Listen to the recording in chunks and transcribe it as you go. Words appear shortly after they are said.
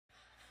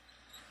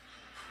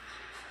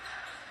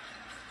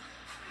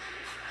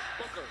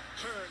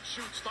Turns,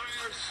 shoots,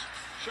 fires.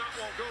 Shot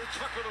won't go.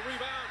 Tucker the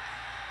rebound.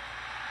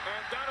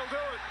 And that'll do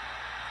it.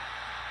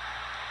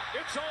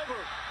 It's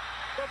over.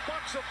 The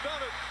Bucks have done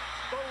it.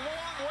 The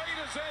long wait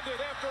has ended.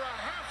 After a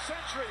half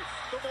century,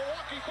 the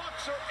Milwaukee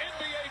Bucks are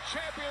NBA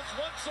champions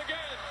once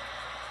again.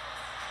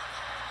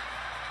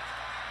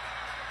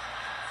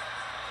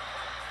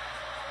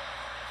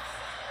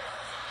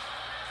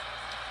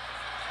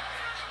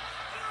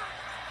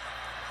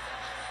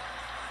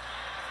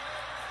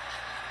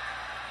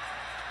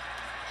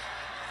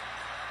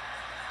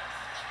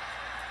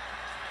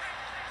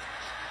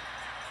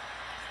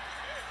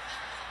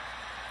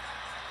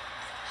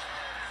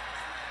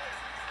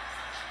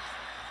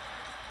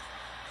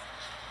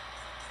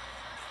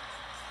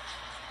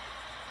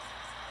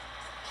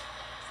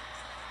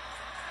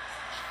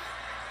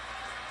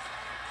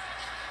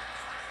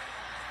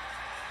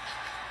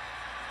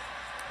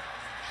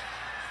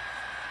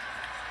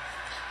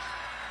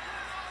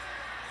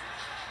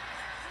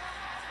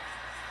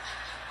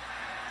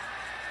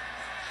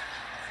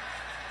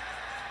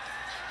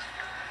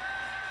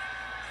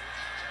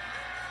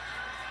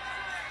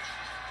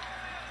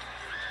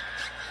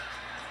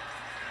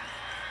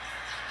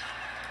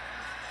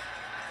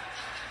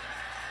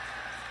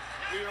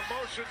 The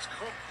emotions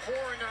come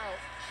pouring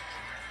out.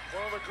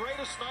 One of the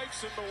greatest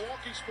nights in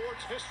Milwaukee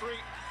sports history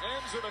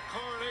ends in a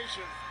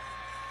coronation.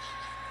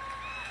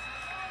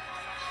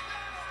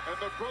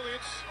 And the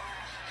brilliance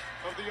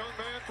of the young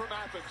man from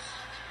Athens.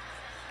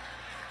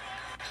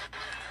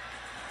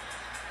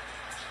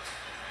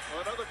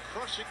 Another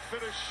crushing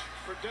finish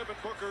for Devin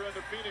Booker and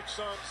the Phoenix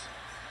Suns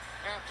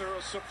after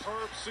a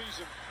superb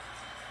season.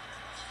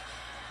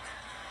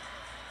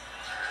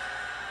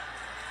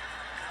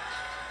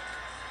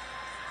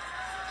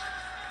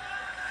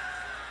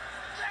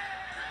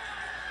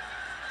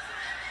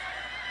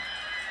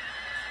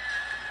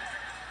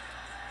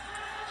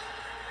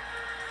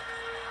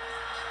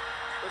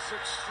 This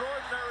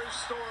extraordinary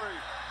story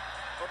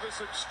of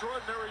this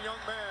extraordinary young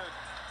man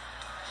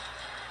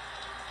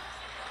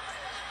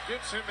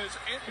gives him his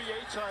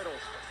NBA title.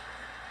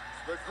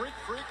 The Greek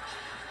Freak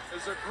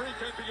is a Greek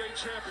NBA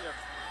champion.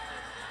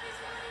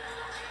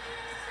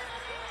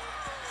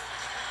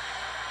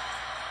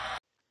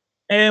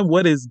 And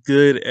what is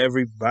good,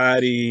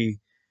 everybody?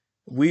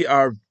 We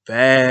are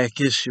back.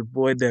 It's your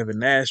boy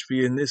Devin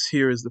Ashby, and this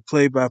here is the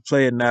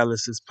Play-by-Play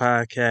Analysis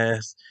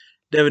Podcast.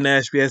 Devin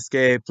Ashby,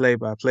 SKA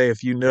Play-by-Play.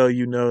 If you know,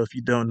 you know. If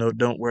you don't know,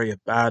 don't worry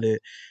about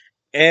it.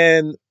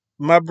 And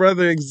my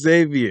brother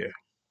Xavier,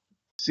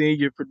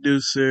 senior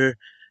producer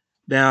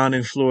down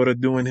in Florida,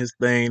 doing his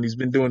thing. He's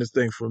been doing his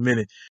thing for a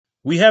minute.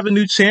 We have a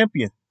new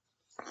champion.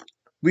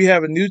 We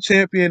have a new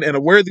champion and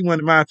a worthy one,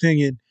 in my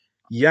opinion.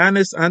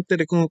 Giannis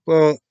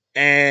Antetokounmpo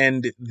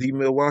and the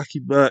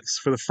Milwaukee Bucks,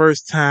 for the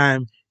first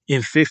time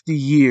in 50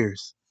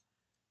 years,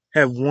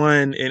 have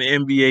won an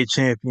NBA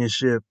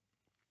championship,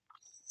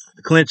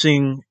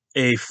 clinching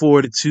a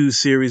 4-2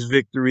 series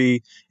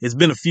victory. It's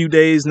been a few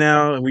days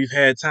now, and we've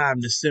had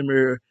time to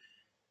simmer.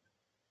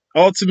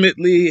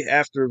 Ultimately,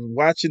 after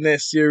watching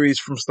that series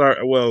from start,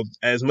 well,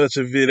 as much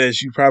of it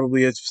as you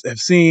probably have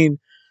seen,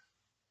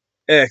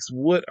 X,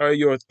 what are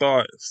your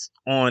thoughts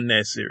on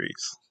that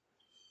series?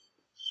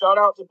 Shout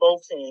out to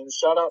both teams.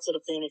 Shout out to the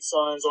Phoenix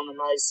Suns on a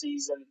nice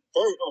season.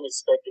 Very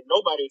unexpected.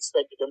 Nobody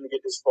expected them to get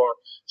this far.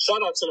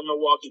 Shout out to the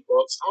Milwaukee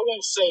Bucks. I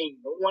won't say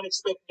no one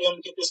expected them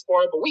to get this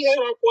far, but we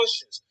had our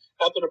questions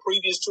after the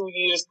previous 2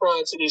 years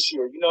prior to this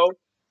year. Going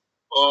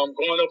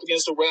up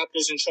against the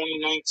Raptors in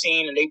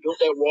 2019, and they built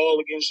that wall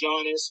against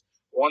Giannis.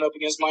 Going up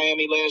against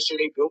Miami last year,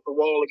 they built the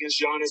wall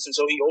against Giannis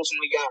until he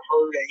ultimately got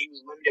hurt and he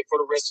was limited for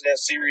the rest of that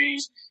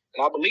series.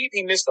 And I believe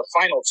he missed the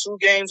final 2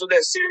 games of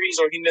that series,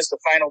 or he missed the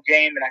final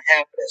game and a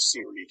half of that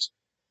series.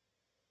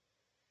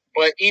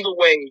 But either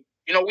way,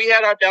 we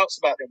had our doubts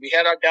about them. We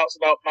had our doubts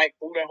about Mike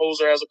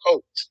Budenholzer as a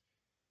coach.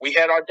 We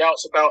had our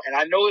doubts about, and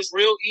I know it's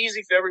real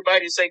easy for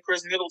everybody to say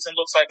Chris Middleton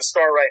looks like a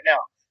star right now.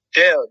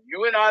 Dale,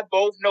 you and I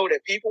both know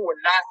that people were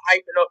not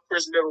hyping up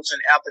Chris Middleton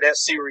after that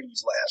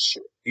series last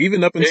year.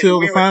 Even up until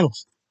the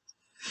finals.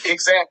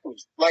 Exactly.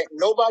 Like,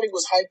 nobody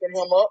was hyping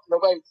him up.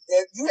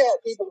 You had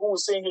people who were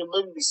sitting here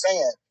literally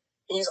saying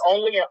he's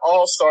only an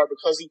all-star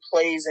because he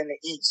plays in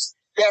the East.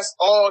 That's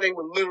all they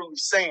were literally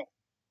saying.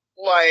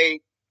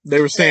 Like,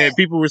 they were saying,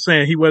 people were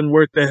saying he wasn't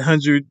worth that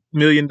 $100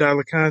 million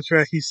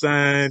contract he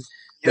signed,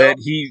 that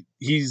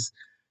he's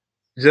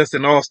just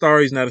an all-star,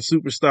 he's not a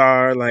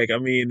superstar. Like, I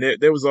mean,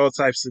 there was all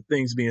types of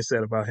things being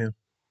said about him.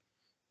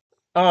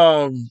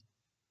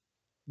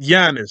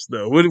 Giannis,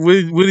 though, what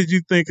did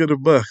you think of the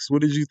Bucks?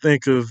 What did you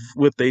think of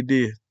what they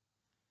did?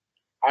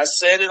 I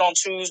said it on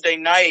Tuesday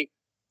night,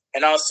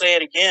 and I'll say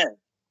it again.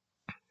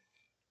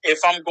 If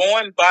I'm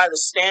going by the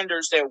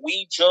standards that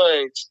we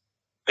judge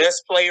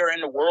best player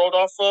in the world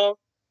off of,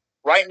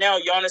 right now,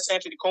 Giannis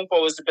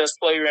Antetokounmpo is the best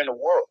player in the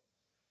world.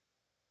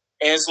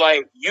 And it's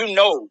like, you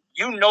know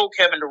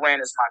Kevin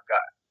Durant is my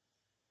guy.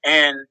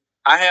 And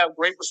I have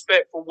great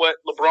respect for what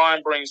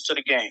LeBron brings to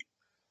the game.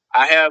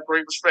 I have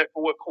great respect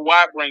for what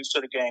Kawhi brings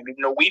to the game,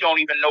 even though we don't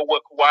even know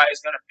what Kawhi is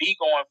going to be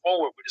going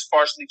forward with his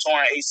partially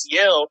torn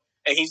ACL.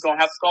 and he's going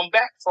to have to come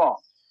back from.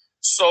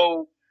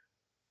 So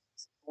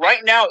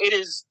right now, it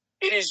is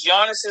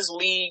Giannis's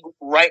league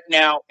right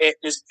now at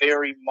this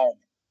very moment.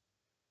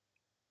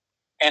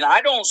 And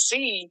I don't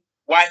see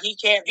why he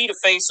can't be the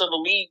face of the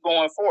league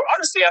going forward.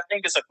 Honestly, I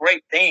think it's a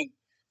great thing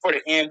for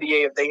the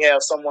NBA if they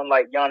have someone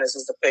like Giannis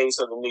as the face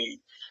of the league.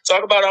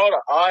 Talk about all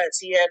the odds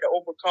he had to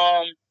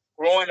overcome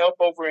growing up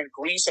over in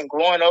Greece and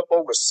growing up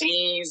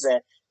overseas.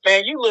 And,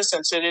 man, you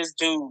listen to this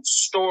dude's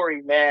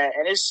story, man,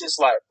 and it's just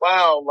like,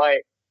 wow,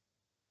 like,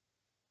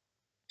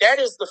 that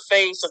is the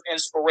face of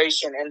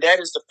inspiration, and that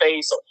is the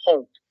face of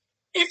hope.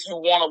 If you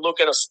want to look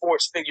at a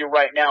sports figure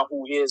right now,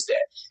 who is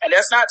that? And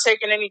that's not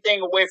taking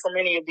anything away from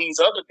any of these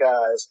other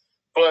guys,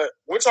 but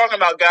we're talking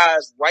about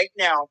guys right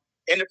now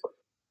in the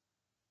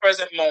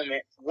present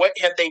moment. What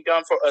have they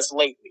done for us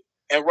lately?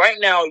 And right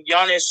now,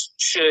 Giannis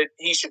should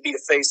be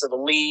the face of the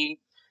league.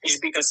 He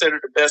should be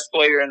considered the best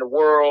player in the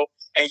world.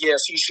 And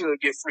yes, he should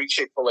get free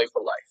Chick-fil-A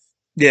for life.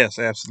 Yes,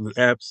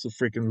 absolutely,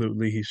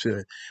 absolutely, he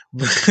should.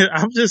 But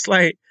I'm just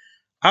like,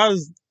 I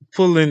was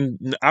putting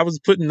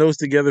those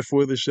together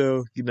for the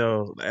show. You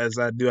know, as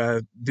I do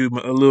a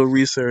little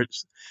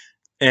research,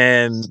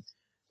 and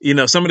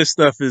some of this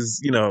stuff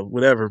is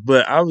whatever.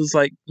 But I was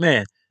like,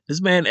 man,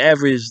 this man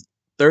averaged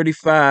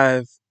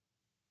 35,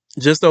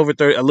 just over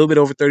 30, a little bit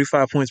over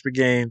 35 points per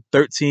game,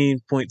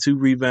 13.2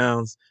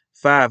 rebounds,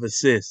 5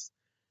 assists.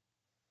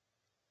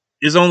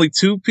 There's only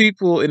two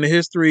people in the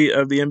history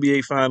of the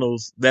NBA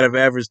Finals that have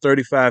averaged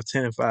 35,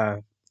 10, and 5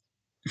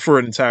 for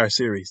an entire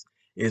series.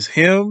 It's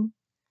him,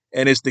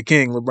 and it's the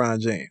king,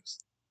 LeBron James.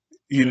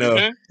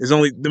 It's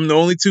only them, the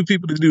only two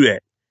people to do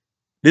that.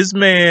 This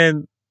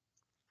man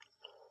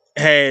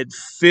had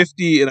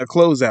 50 in a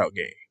closeout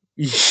game.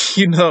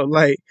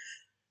 Like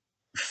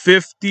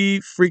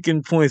 50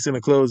 freaking points in a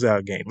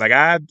closeout game. Like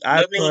let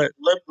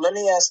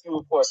me ask you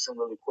a question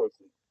really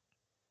quickly.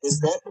 Is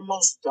that the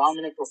most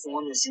dominant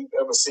performance you've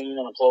ever seen in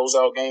a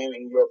closeout game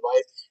in your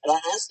life? And I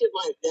ask it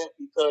like that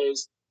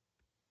because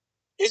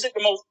is it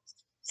the most,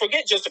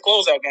 forget just a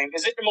closeout game,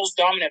 is it the most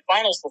dominant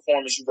finals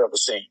performance you've ever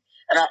seen?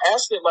 And I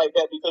ask it like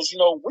that because,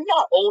 we're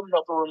not old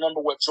enough to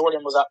remember what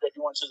Jordan was out there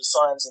doing to the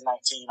Suns in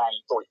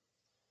 1993.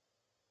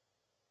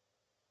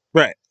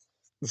 Right.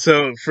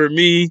 So for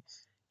me,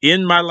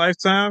 in my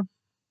lifetime,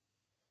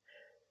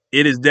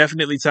 it is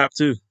definitely top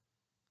 2.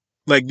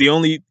 Like the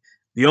only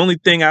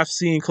thing I've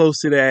seen close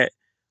to that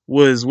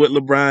was what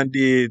LeBron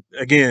did.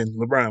 Again,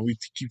 LeBron, we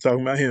keep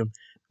talking about him.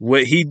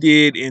 What he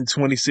did in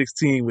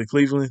 2016 with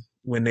Cleveland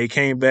when they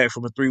came back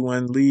from a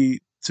 3-1 lead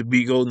to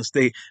beat Golden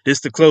State. This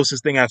is the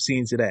closest thing I've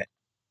seen to that.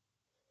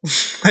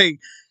 Like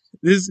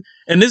this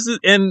is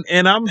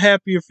and I'm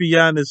happier for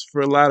Giannis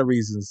for a lot of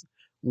reasons.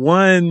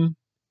 One,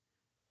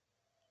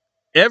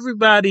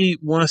 everybody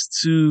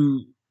wants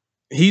to.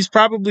 He's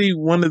probably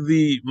one of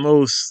the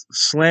most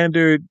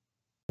slandered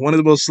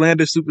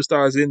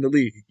superstars in the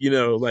league.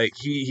 Like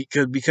he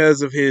could,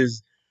 because of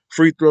his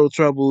free throw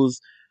troubles,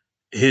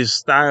 his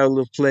style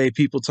of play.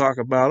 People talk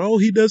about, oh,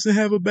 he doesn't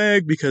have a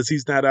bag because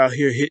he's not out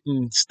here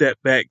hitting step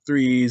back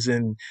threes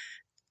and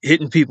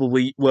hitting people.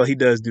 Well, he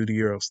does do the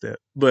Euro step,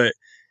 but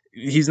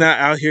he's not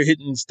out here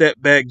hitting step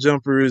back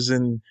jumpers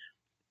and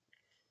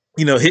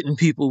hitting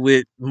people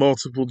with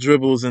multiple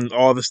dribbles and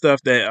all the stuff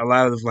that a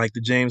lot of like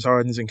the James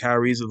Hardens and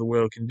Kyries of the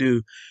world can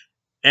do.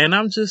 And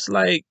I'm just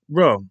like,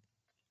 bro,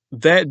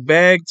 that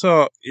bag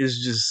talk is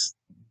just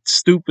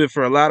stupid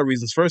for a lot of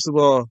reasons. First of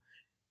all,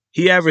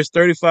 he averaged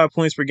 35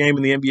 points per game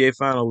in the NBA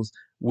Finals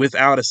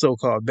without a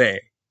so-called bag.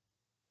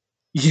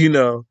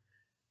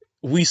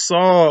 We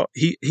saw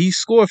he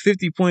scored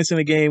 50 points in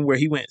a game where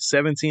he went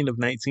 17 of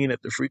 19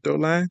 at the free throw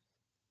line.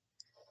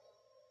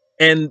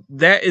 And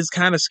that is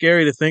kind of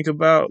scary to think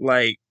about,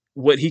 like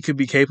what he could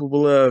be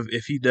capable of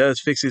if he does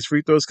fix his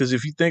free throws. Because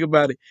if you think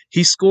about it,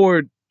 he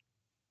scored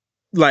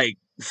like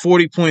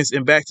 40 points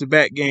in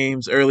back-to-back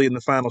games early in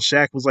the final.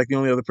 Shaq was like the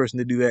only other person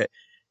to do that.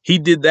 He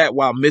did that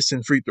while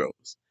missing free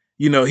throws.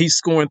 He's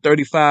scoring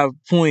 35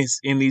 points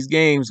in these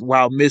games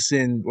while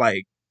missing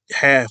like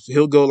half.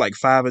 He'll go like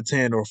 5 of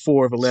 10 or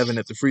 4 of 11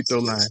 at the free throw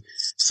line.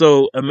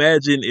 So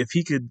imagine if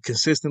he could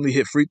consistently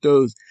hit free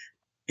throws.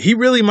 He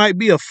really might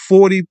be a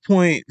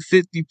 40-point,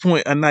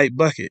 50-point a night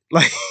bucket.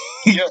 Like,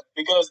 yeah,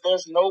 because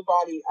there's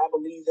nobody, I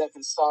believe, that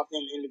can stop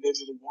him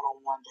individually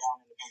one-on-one down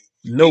in the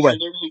game. Nobody. He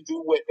can literally do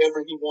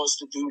whatever he wants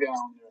to do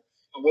down there.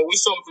 And what we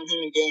saw from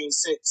him in Game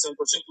 6, and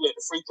particularly at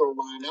the free throw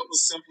line, that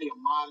was simply a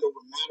mind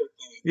over matter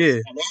thing. Yeah.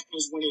 And that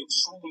is when it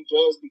truly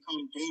does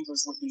become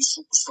dangerous with these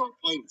superstar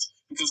players.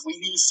 Because we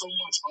hear so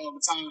much all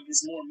the time,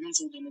 it's more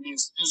mental than it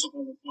is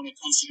physical when it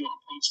comes to your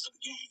approach to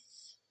the game.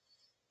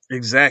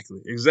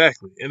 Exactly.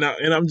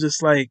 And I'm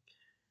just like,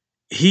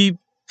 he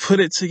put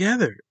it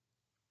together.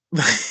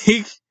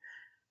 Like,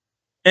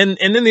 and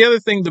then the other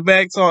thing, the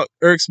bag talk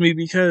irks me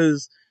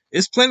because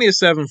it's plenty of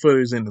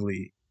 7-footers in the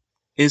league.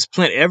 It's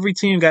plenty. Every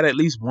team got at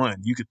least one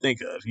you could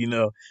think of,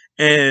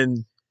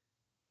 And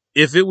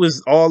if it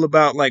was all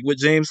about like what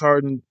James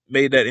Harden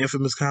made that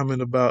infamous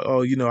comment about,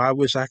 oh, I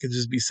wish I could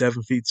just be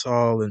 7 feet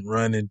tall and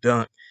run and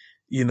dunk.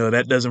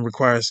 That doesn't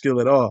require skill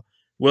at all.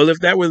 Well, if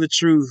that were the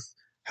truth,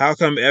 how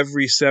come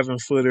every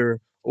 7-footer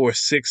or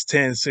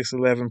 6'10",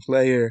 6'11"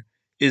 player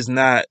is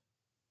not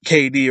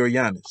KD or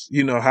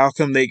Giannis? How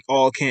come they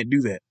all can't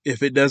do that?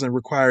 If it doesn't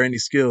require any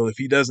skill, if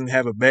he doesn't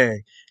have a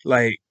bag,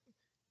 like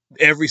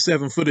every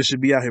 7-footer should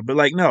be out here. But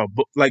like no,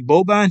 like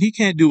Boban, he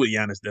can't do what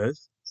Giannis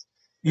does.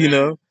 You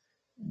know,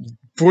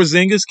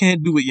 Porzingis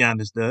can't do what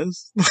Giannis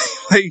does.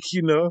 Even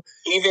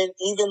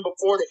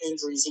before the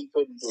injuries, he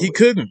couldn't do he it.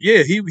 couldn't.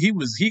 Yeah,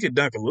 he could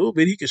dunk a little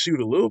bit, he could shoot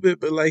a little bit,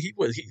 but like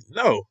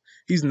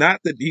he's not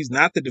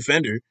the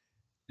defender.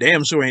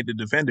 Damn sure ain't the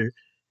defender.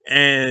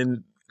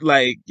 And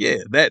like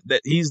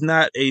that he's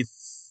not a.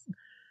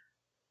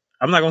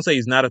 I'm not gonna say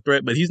he's not a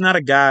threat, but he's not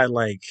a guy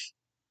like.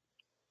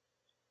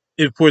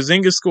 If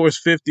Porzingis scores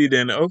 50,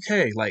 then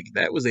okay, like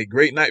that was a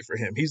great night for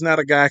him. He's not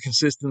a guy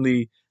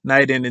consistently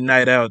night in and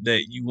night out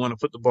that you want to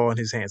put the ball in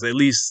his hands, at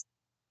least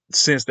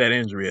since that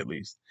injury, at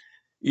least.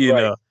 You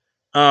Right.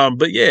 know.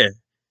 But yeah,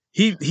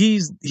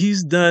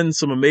 he's done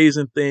some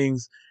amazing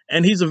things,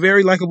 and he's a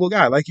very likable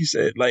guy, like you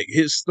said. Like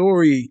his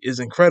story is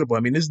incredible.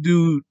 I mean, this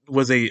dude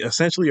was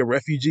essentially a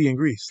refugee in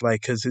Greece,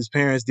 like because his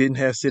parents didn't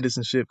have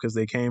citizenship because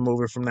they came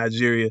over from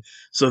Nigeria,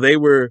 so they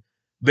were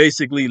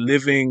basically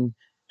living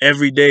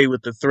every day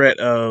with the threat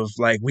of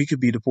like we could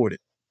be deported.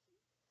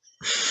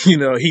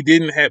 He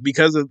didn't have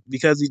because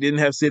he didn't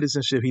have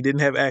citizenship, he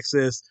didn't have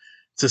access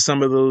to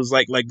some of those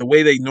like the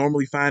way they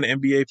normally find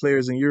NBA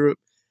players in Europe.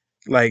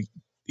 Like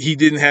he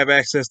didn't have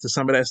access to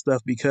some of that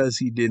stuff because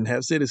he didn't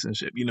have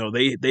citizenship.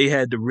 They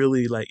had to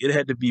really like it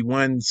had to be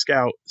one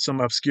scout, some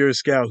obscure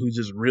scout who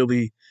just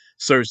really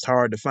searched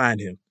hard to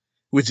find him,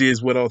 which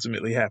is what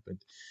ultimately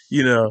happened.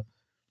 You know,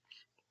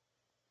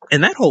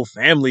 and that whole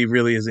family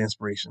really is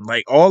inspiration.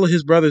 Like all of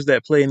his brothers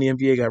that play in the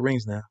NBA got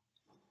rings now.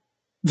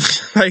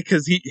 Like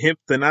because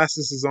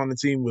Thanasis is on the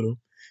team with him,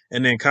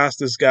 and then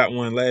Costas got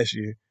one last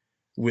year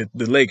with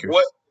the Lakers.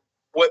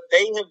 What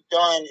they have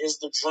done is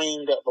the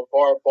dream that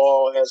LeVar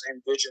Ball has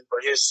envisioned for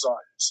his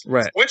sons.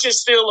 Right. Which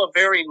is still a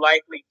very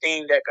likely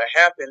thing that could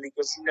happen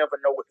because you never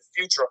know what the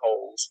future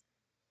holds.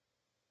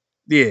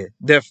 Yeah,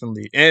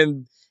 definitely.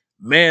 And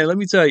man, let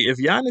me tell you, if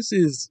Giannis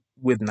is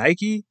with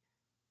Nike,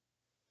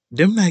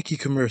 them Nike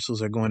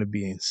commercials are going to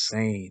be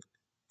insane.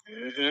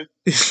 Mm-hmm.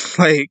 It's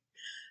like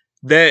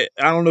that.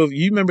 I don't know if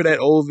you remember that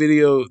old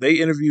video. They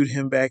interviewed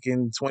him back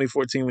in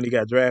 2014 when he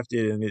got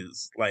drafted, and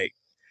it's like,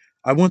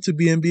 I want to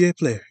be an NBA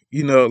player.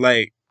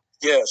 Like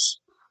yes,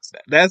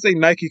 that's a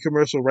Nike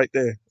commercial right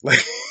there.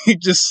 Like he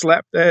just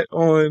slapped that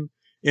on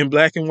in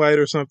black and white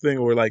or something,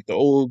 or like the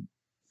old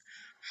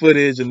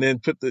footage, and then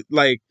put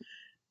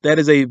that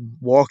is a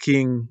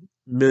walking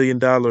 $1 million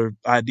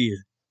idea.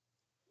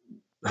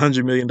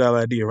 $100 million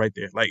idea right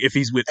there. Like if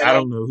he's with, I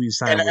don't know who he's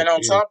signed with. And on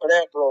top of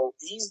that, bro,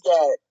 he's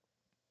got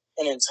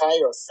an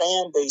entire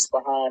fan base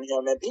behind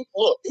him. And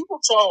people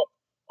talk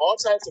all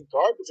types of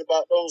garbage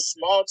about those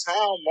small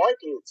town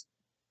markets.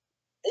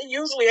 They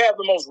usually have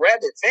the most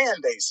rabid fan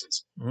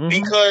bases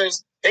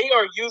because they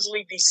are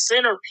usually the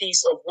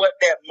centerpiece of what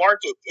that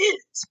market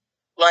is.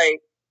 Like,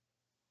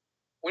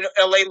 we know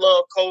LA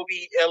love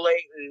Kobe,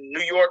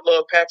 New York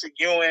love Patrick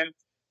Ewing,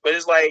 but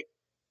it's like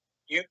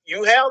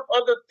you have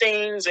other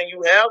things and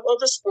you have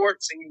other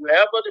sports and you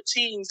have other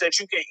teams that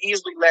you can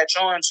easily latch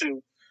on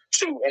to.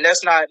 And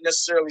that's not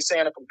necessarily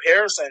saying a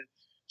comparison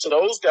to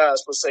those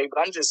guys per se,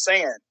 but I'm just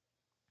saying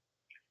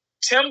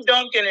Tim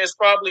Duncan is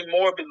probably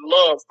more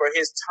beloved for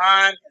his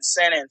time in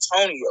San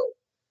Antonio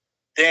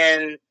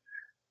than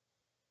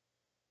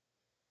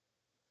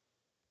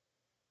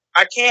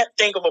I can't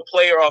think of a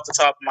player off the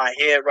top of my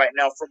head right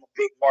now from a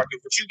big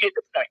market, but you get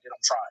the point that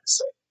I'm trying to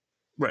say.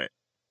 Right.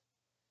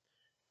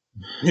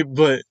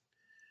 But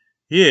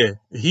yeah,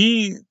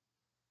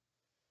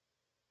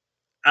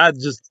 I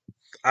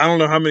don't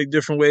know how many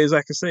different ways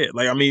I can say it.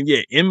 Like, I mean,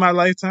 yeah, in my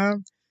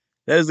lifetime,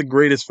 that is the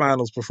greatest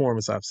finals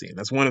performance I've seen.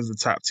 That's one of the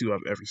top 2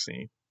 I've ever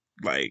seen.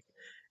 Like,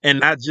 and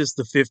not just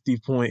the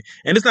 50-point,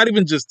 and it's not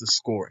even just the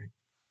scoring.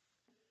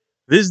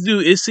 This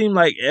dude, it seemed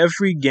like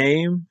every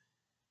game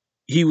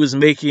he was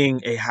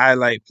making a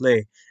highlight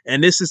play.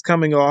 And this is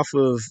coming off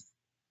of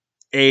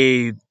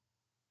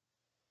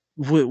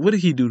what did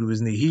he do to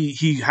his knee?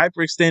 He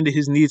hyperextended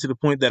his knee to the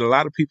point that a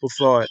lot of people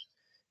thought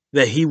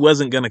that he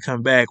wasn't going to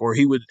come back or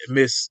he would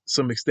miss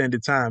some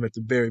extended time at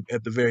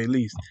the very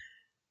least.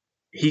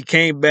 He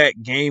came back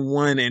game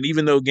 1, and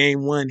even though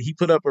game 1 he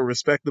put up a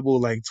respectable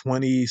like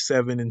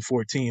 27 and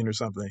 14 or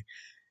something,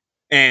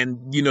 and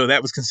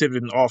that was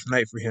considered an off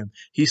night for him,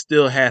 he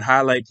still had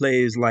highlight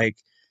plays like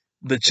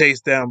the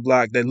chase down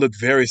block that looked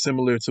very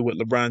similar to what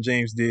LeBron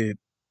James did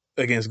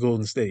against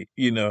Golden State.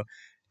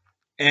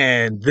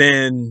 And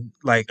then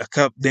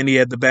then he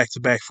had the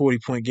back-to-back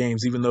 40-point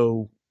games, even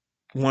though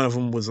one of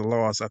them was a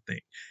loss, I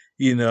think.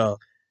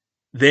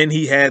 Then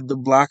he had the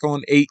block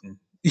on Ayton,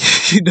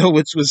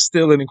 which was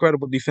still an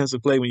incredible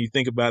defensive play when you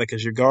think about it,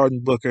 because you're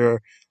guarding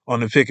Booker on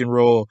the pick and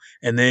roll,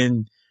 and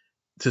then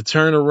to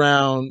turn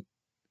around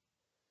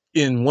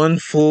in one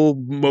full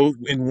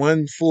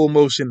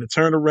motion, to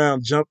turn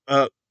around, jump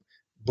up,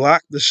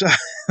 block the shot.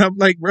 I'm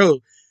like, bro,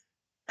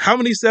 how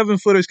many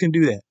 7-footers can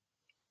do that?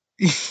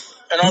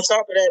 And on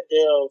top of that,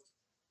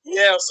 you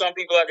have some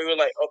people out there who are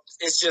like, oh,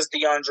 it's just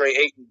DeAndre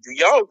Ayton. Do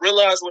y'all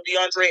realize what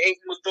DeAndre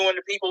Ayton was doing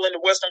to people in the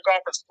Western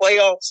Conference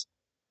playoffs?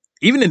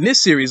 Even in this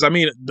series, I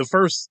mean, the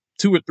first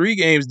 2 or 3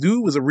 games,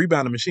 dude was a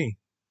rebounding machine.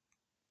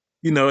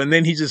 And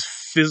then he just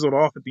fizzled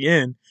off at the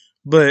end.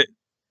 But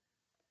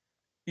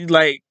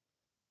like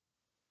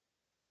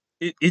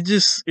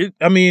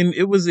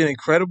it was an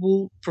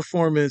incredible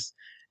performance,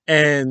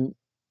 and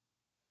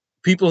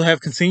people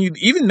have continued,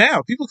 even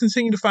now, people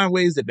continue to find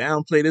ways to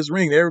downplay this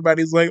ring.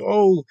 Everybody's like,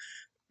 oh,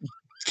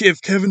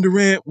 if Kevin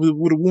Durant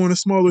would have worn a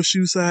smaller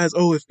shoe size,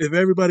 oh, if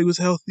everybody was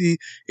healthy,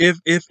 if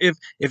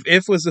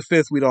was the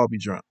fifth, we'd all be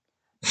drunk.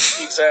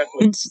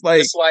 Exactly.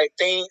 It's like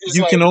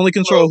you can only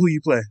control who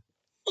you play.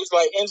 It's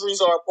like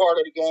injuries are a part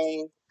of the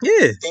game.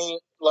 Yeah.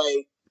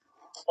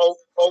 Well,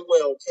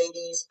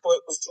 KD's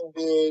foot was too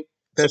big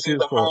That's to be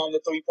behind the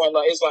 3-point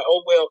line. It's like,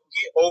 oh, well,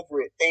 get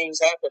over it. Things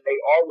happen. They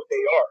are what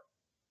they are.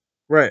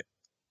 Right.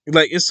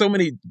 Like, it's so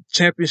many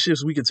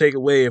championships we could take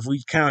away if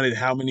we counted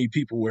how many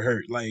people were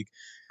hurt. Like,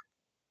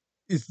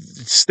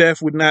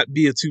 Steph would not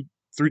be a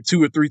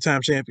two or three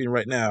time champion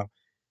right now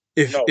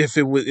if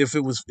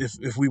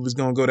we was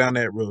gonna go down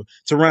that road.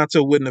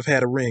 Toronto wouldn't have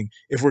had a ring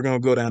if we're gonna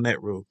go down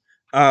that road.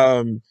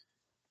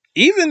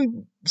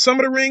 Even some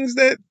of the rings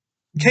that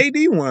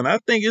KD won, I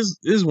think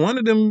is one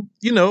of them.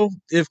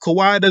 If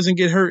Kawhi doesn't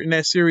get hurt in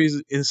that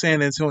series in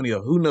San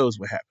Antonio, who knows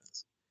what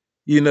happens?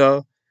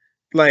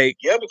 Like,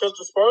 yeah, because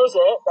the Spurs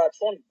are up by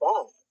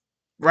 25.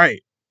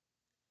 Right.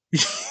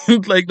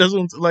 Like, that's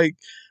what, like,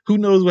 who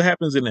knows what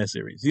happens in that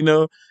series?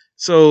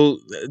 So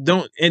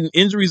and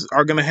injuries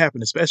are going to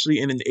happen, especially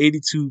in an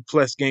 82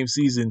 plus game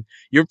season.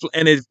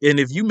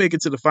 If you make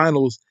it to the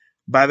finals,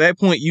 by that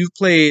point you've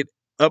played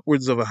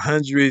upwards of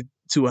 100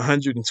 to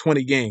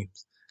 120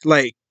 games.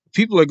 Like,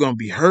 people are going to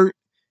be hurt,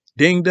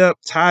 dinged up,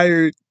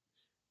 tired.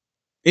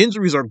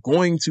 Injuries are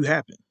going to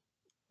happen.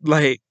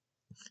 Like,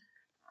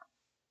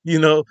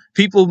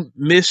 people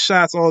miss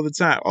shots all the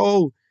time.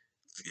 Oh,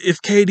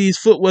 if KD's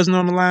foot wasn't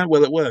on the line,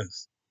 well, it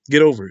was.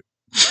 Get over it.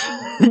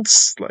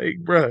 It's like,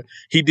 bruh,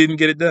 he didn't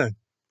get it done.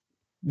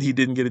 He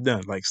didn't get it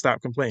done. Like,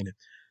 stop complaining.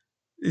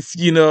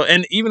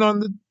 And even on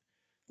the,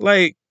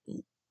 like,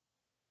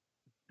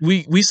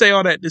 we say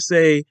all that to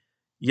say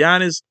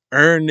Giannis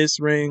earned this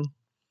ring.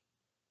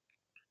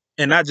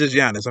 And not just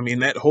Giannis. I mean,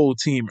 that whole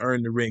team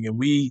earned the ring. And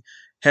we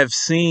have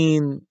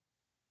seen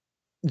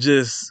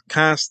just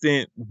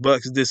constant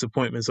Bucks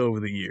disappointments over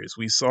the years.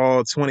 We saw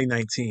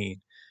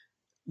 2019.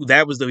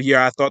 That was the year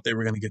I thought they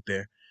were going to get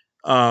there.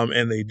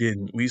 And they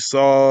didn't. We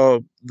saw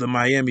the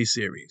Miami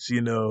series,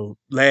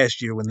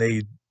 last year when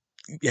they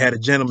had a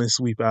gentleman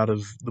sweep out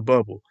of the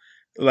bubble.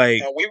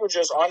 Like, and we were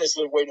just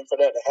honestly waiting for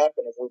that to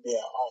happen, if we're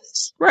being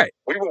honest. Right.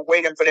 We were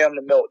waiting for them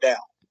to melt down.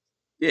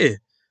 Yeah.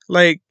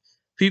 Like,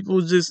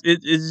 people just,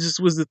 it just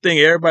was the thing.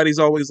 Everybody's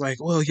always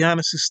like, well,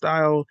 Giannis'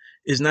 style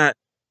is not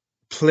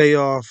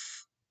playoff.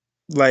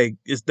 Like,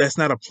 that's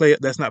not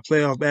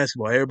playoff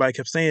basketball. Everybody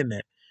kept saying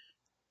that.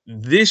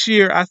 This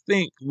year, I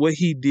think what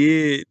he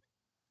did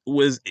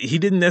was he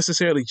didn't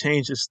necessarily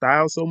change his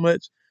style so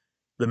much.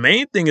 The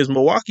main thing is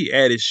Milwaukee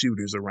added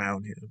shooters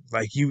around him.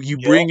 Like, you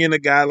bring in a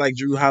guy like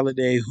Drew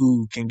Holiday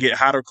who can get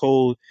hot or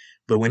cold,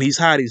 but when he's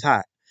hot, he's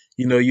hot.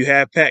 You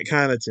have Pat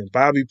Connaughton,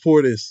 Bobby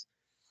Portis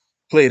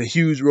played a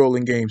huge role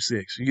in Game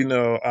 6. Hitting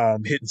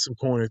some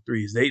corner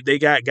threes. They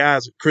got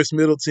guys. Chris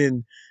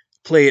Middleton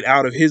played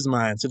out of his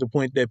mind to the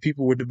point that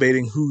people were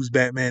debating who's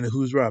Batman and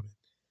who's Robin.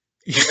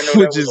 Even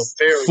though that was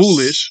a very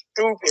foolish,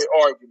 stupid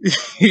argument.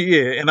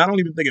 Yeah, and I don't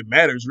even think it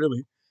matters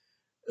really.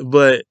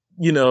 But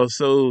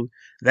so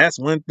that's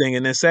one thing.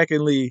 And then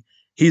secondly,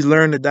 he's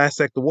learned to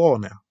dissect the wall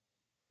now.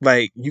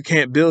 Like, you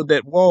can't build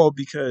that wall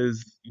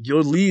because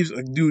you'll leave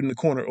a dude in the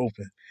corner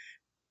open.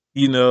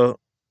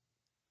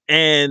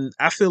 And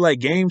I feel like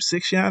Game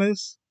 6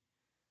 Giannis,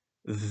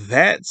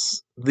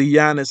 that's the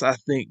Giannis I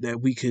think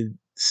that we could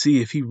see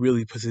if he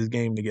really puts his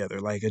game together.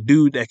 Like, a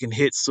dude that can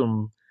hit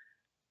some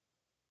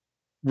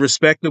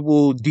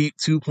respectable deep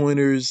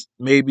 2-pointers,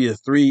 maybe a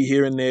 3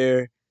 here and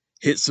there,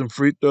 hit some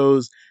free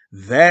throws.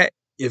 That,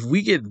 if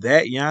we get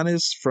that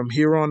Giannis from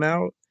here on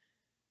out,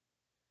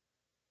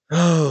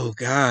 oh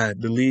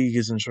God, the league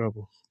is in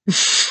trouble.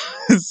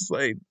 It's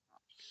like,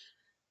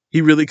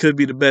 he really could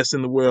be the best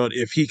in the world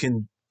if he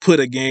can put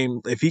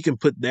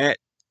that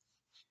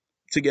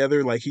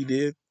together like he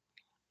did.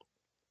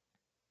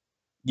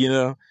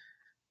 Yeah.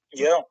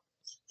 You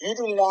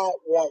do not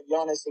want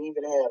Giannis to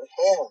even have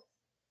half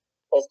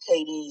of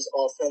KD's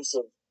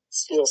offensive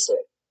skill set.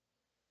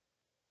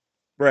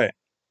 Right.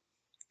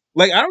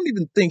 Like, I don't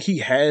even think he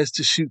has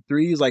to shoot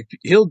threes. Like,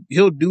 he'll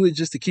do it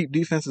just to keep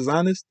defenses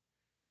honest.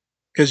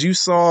 Because you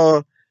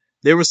saw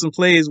there were some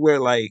plays where,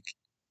 like,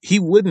 he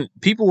wouldn't.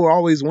 People were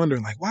always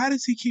wondering, like, why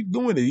does he keep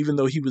doing it, even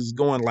though he was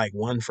going like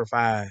 1 for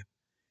 5?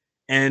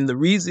 And the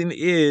reason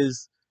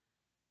is,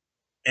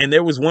 and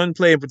there was one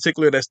play in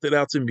particular that stood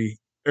out to me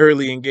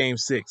early in Game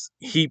 6.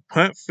 He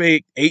punt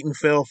faked, Ayton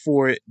fell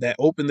for it. That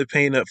opened the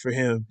paint up for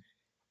him.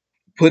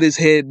 Put his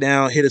head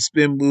down, hit a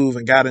spin move,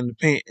 and got in the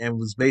paint and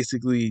was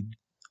basically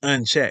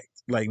unchecked.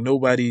 Like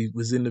nobody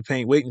was in the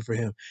paint waiting for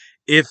him.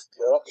 If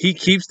he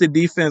keeps the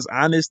defense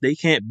honest, they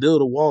can't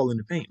build a wall in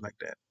the paint like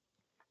that.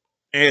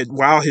 And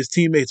while his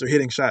teammates are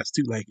hitting shots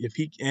too, like if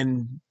he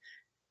and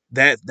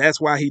that's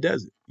why he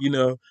does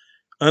it.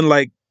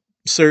 Unlike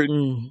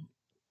certain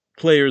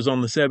players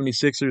on the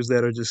 76ers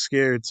that are just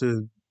scared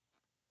to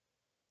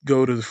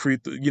go to the free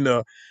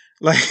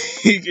like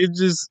it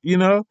just,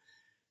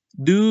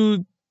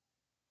 dude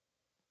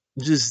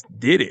just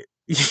did it.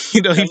 He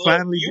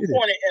finally did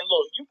it.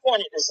 You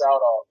pointed this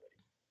out already.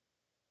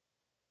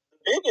 The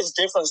biggest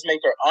difference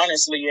maker,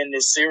 honestly, in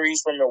this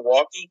series from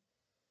Milwaukee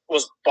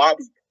was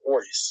Bobby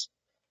Portis.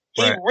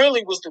 He Right.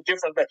 really was the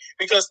difference maker.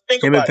 Because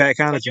think Him and about Pat it.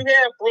 When Connaughton. you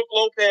had Brook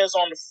Lopez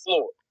on the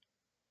floor,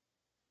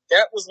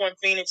 that was when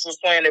Phoenix was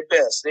playing their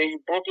best.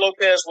 Brook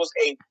Lopez was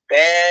a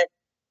bad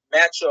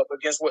matchup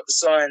against what the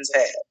Suns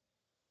had.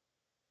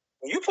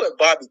 When you put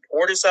Bobby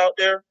Portis out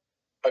there,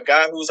 a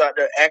guy who's out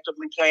there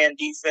actively playing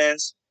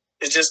defense,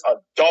 is just a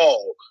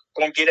dog.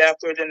 Gonna get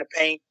after it in the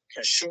paint,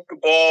 can shoot the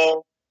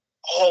ball,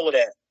 all of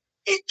that.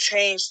 It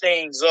changed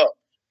things up.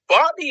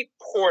 Bobby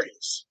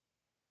Portis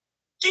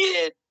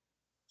did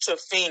to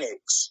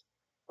Phoenix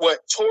what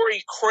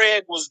Torrey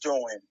Craig was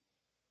doing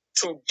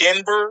to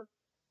Denver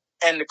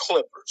and the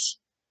Clippers.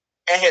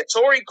 And had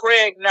Torrey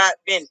Craig not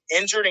been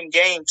injured in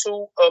game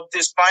 2 of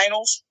this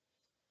finals,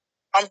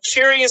 I'm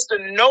curious to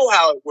know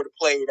how it would have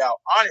played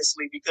out,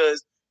 honestly,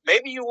 because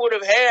maybe you would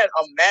have had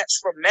a match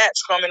for match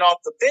coming off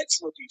the bench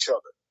with each other.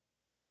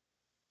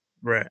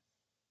 Right.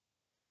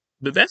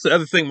 But that's the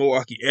other thing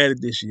Milwaukee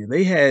added this year.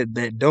 They had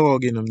that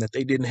dog in them that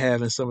they didn't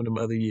have in some of them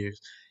other years.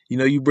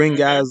 You bring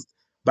guys.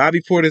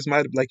 Bobby Portis might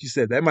have, like you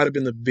said, that might have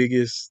been the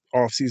biggest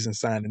offseason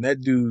signing.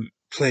 That dude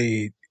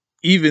played,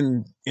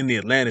 even in the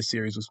Atlanta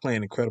series, was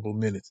playing incredible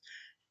minutes.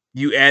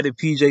 You added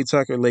PJ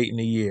Tucker late in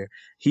the year.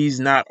 He's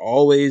not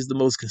always the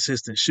most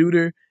consistent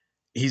shooter.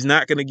 He's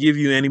not going to give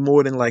you any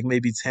more than like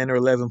maybe 10 or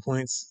 11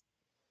 points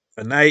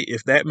a night,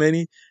 if that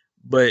many.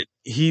 But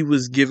he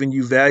was giving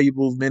you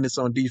valuable minutes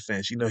on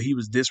defense. He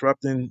was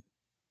disrupting,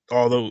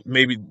 although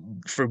maybe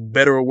for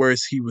better or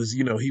worse, he was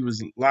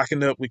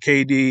locking up with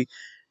KD.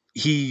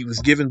 He was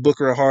giving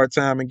Booker a hard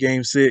time in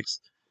game 6.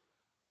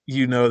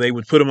 They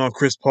would put him on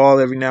Chris Paul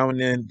every now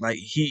and then. Like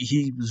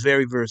he was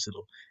very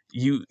versatile.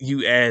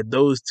 You add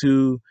those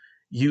two,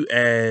 you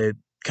add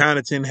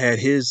Connaughton had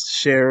his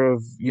share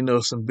of,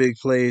 some big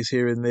plays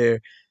here and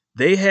there.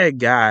 They had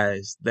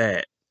guys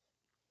that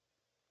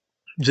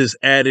just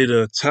added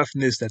a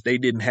toughness that they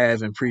didn't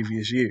have in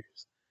previous years.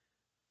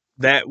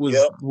 That was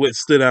what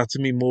stood out to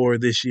me more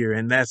this year,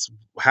 and that's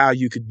how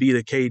you could beat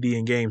a KD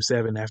in Game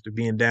 7 after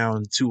being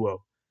down 2-0,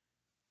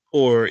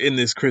 or in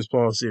this Chris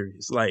Paul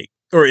series,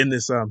 or in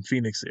this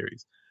Phoenix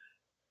series.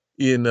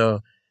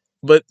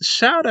 But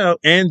shout out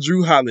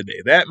Andrew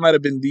Holiday. That might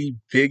have been the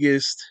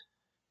biggest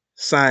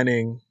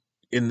signing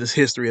in this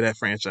history of that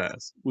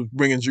franchise, was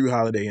bringing Drew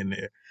Holiday in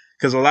there,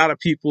 because a lot of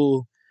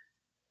people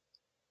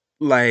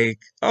they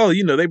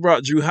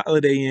brought Drew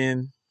Holiday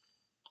in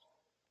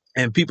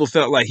and people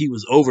felt like he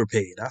was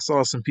overpaid. I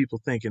saw some people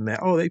thinking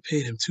that, they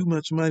paid him too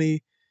much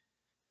money,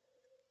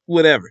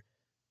 whatever.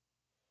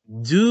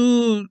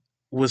 Dude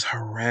was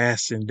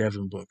harassing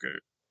Devin Booker.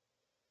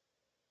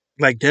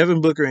 Like, Devin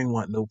Booker ain't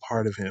want no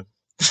part of him.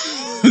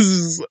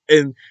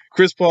 And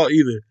Chris Paul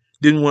either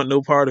didn't want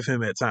no part of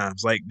him at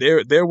times. Like,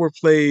 there were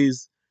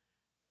plays,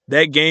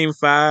 that Game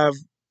 5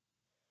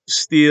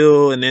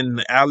 steal and then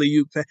the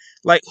alley-oop.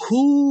 Like,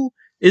 who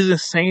is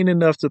insane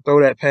enough to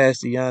throw that pass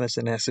to Giannis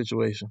in that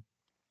situation?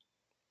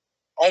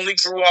 Only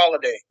Drew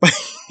Holiday.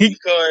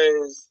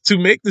 Because to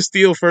make the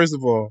steal, first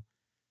of all,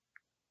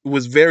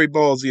 was very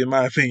ballsy in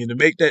my opinion. To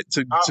make that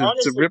to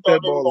rip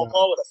that ball out.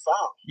 Call it a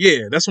foul.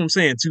 Yeah, that's what I'm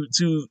saying.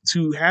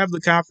 To have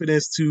the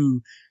confidence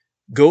to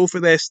go for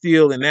that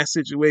steal in that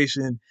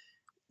situation,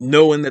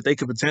 knowing that they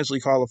could potentially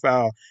call a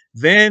foul,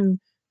 then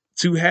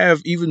to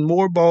have even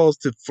more balls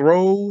to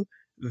throw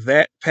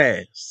that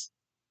pass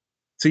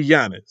to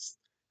Giannis.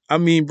 I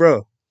mean,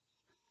 bro.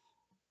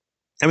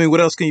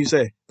 What else can you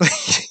say?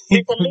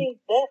 See, for me,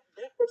 that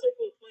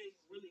particular play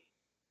really,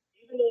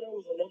 even though there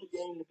was another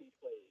game to be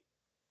played,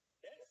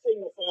 that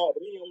signified to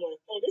me, I'm like,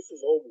 this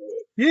is over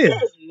with. Yeah.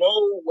 There's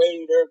no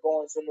way they're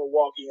going to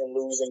Milwaukee and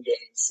losing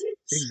game 6.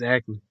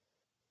 Exactly.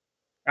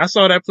 I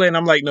saw that play and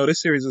I'm like, no,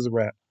 this series is a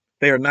wrap.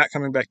 They are not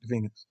coming back to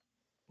Phoenix.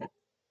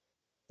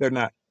 They're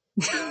not.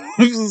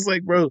 It's just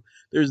like, bro,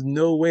 there's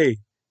no way.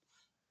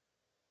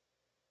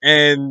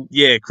 And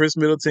yeah, Chris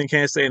Middleton,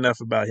 can't say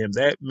enough about him.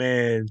 That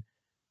man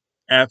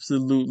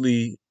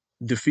absolutely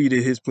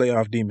defeated his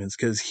playoff demons,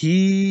 because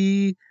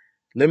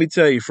let me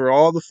tell you, for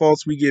all the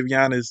faults we give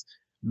Giannis,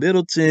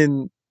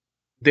 Middleton,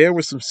 there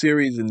were some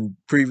series in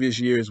previous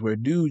years where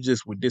dude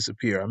just would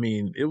disappear.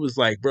 It was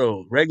like,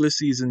 bro, regular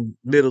season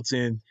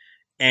Middleton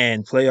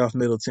and playoff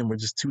Middleton were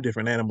just two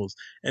different animals.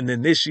 And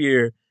then this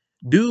year,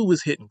 dude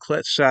was hitting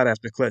clutch shot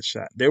after clutch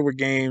shot. There were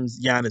games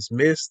Giannis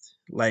missed,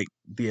 like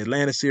the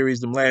Atlanta series,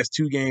 them last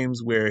 2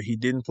 games where he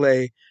didn't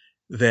play.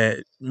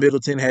 that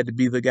Middleton had to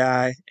be the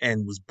guy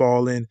and was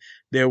balling.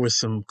 There were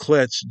some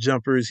clutch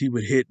jumpers he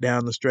would hit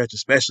down the stretch,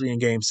 especially in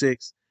game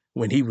 6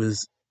 when he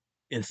was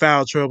in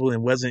foul trouble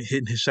and wasn't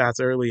hitting his shots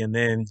early and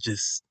then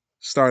just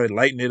started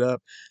lighting it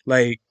up.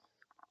 Like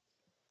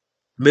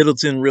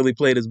Middleton really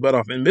played his butt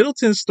off. And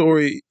Middleton's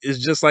story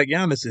is just like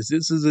Giannis's.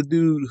 This is a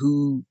dude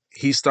who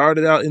he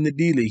started out in the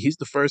D League. He's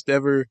the first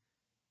ever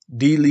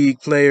D League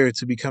player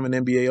to become an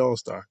NBA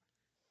All-Star.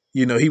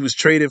 You know, he was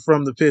traded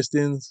from the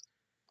Pistons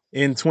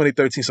in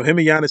 2013. So him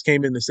and Giannis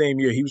came in the same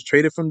year. He was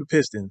traded from the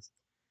Pistons,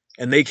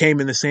 and they came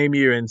in the same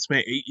year and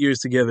spent 8 years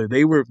together.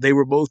 They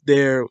were both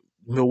there,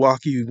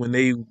 Milwaukee, when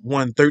they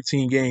won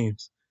 13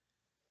 games.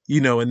 You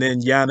know, and then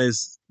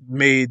Giannis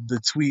made the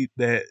tweet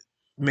that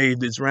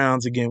made its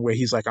rounds again, where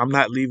he's like, "I'm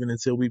not leaving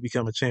until we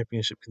become a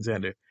championship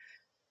contender."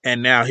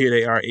 And now here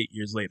they are 8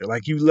 years later.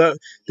 Like you love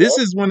this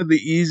is one of the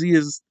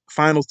easiest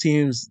finals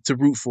teams to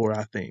root for,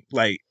 I think.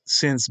 Like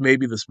since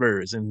maybe the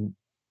Spurs, and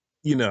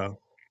you know,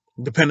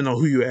 depending on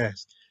who you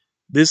ask.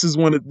 This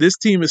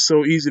team is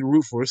so easy to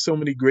root for. There's so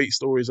many great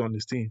stories on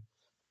this team.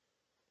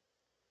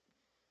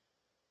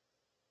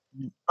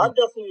 I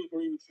definitely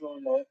agree with you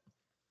on that.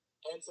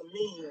 And to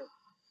me,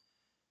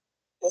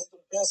 it's the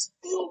best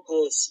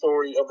feel-good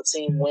story of a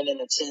team winning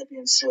a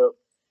championship,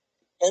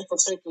 in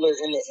particular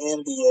in the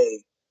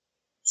NBA,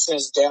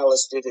 since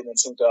Dallas did it in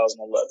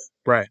 2011.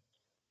 Right.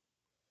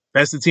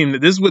 That's the team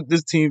this is what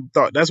this team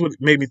thought. That's what it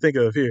made me think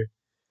of here.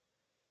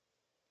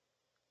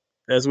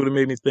 That's what it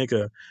made me think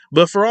of.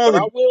 But for all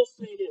I will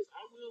say this.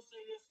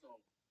 Though.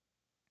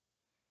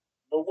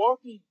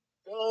 Milwaukee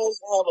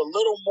does have a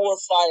little more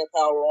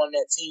firepower on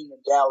that team than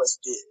Dallas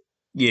did.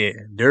 Yeah,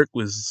 Dirk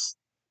was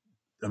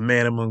a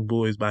man among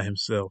boys by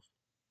himself.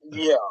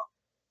 Yeah.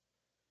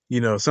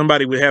 You know,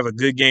 somebody would have a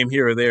good game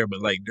here or there,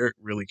 but like Dirk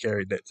really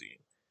carried that team.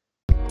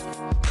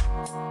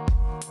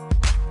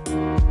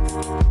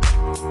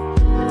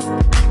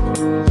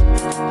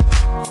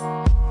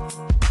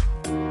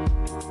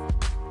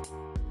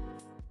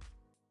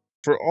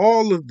 For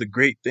all of the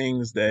great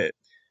things that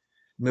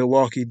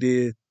Milwaukee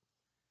did,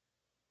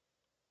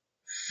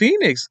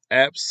 Phoenix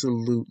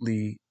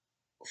absolutely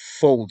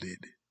folded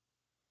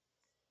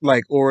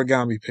like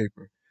origami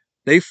paper.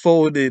 They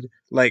folded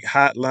like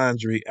hot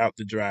laundry out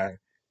the dryer.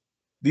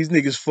 These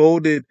niggas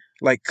folded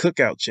like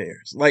cookout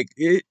chairs. Like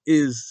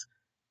it's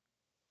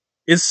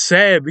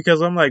sad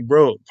because I'm like,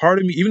 bro, part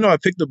of me, even though I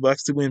picked the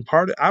Bucks to win,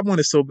 I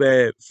wanted so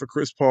bad for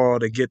Chris Paul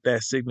to get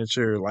that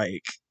signature.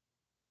 Like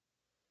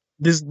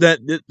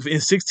in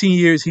 16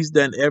 years, he's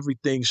done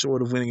everything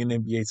short of winning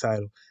an NBA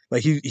title.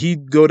 Like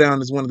he'd go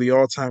down as one of the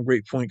all-time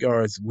great point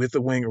guards with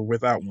a wing or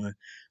without one.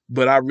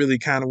 But I really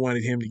kind of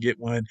wanted him to get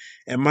one.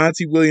 And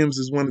Monty Williams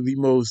is one of the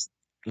most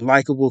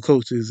likable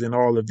coaches in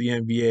all of the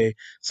NBA.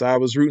 So I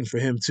was rooting for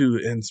him too,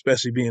 and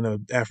especially being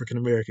an African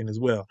American as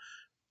well.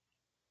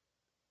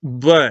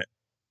 But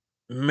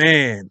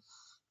man,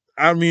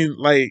 I mean,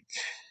 like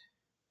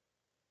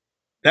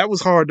that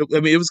was hard to. I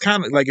mean, it was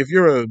kind of like if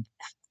you're a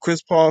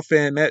Chris Paul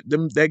fan,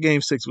 that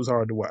game 6 was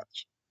hard to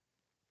watch.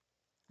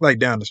 Like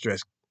down the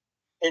stretch.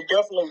 It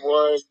definitely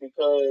was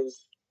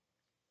because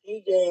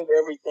he gave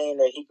everything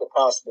that he could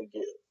possibly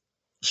give.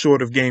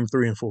 Short of game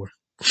 3 and 4.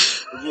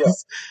 Yeah.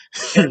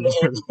 And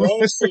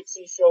game 6,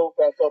 he showed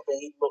back up and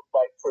he looked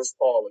like Chris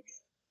Paul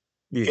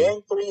again. Yeah.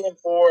 Game 3 and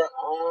 4,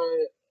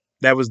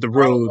 that was the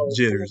road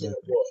jitters.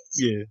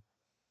 Yeah.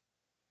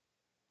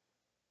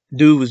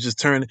 Dude was just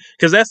turning,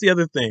 because that's the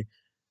other thing.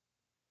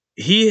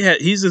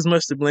 He's as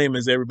much to blame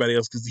as everybody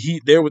else, because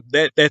there was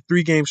that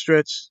 3-game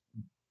stretch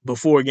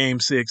before game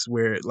 6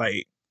 where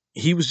like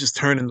he was just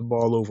turning the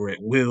ball over at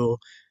will.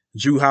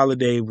 Drew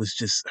Holiday was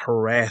just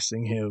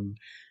harassing him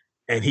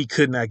and he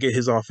could not get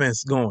his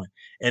offense going.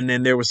 And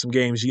then there were some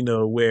games,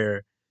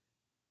 where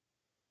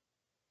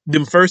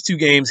them first 2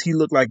 games he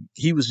looked like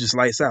he was just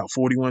lights out.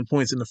 41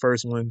 points in the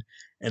first one,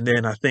 and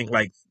then I think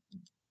like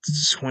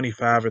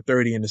 25 or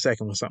 30 in the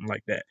second one, something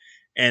like that.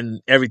 And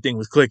everything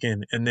was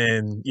clicking. And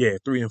then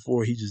 3 and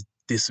 4 he just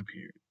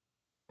disappeared.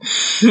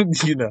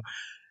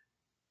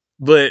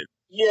 But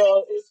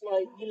yeah, it's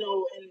like,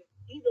 and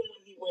even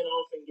when he went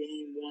off in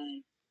game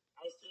 1,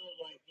 I feel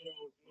like,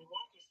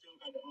 Milwaukee still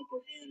got the upper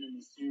hand in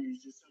the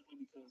series just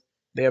simply because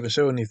they haven't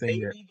shown anything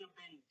yet. They've either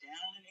been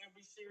down in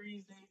every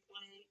series they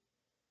played,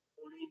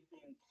 or they've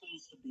been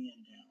close to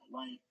being down.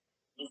 Like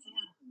before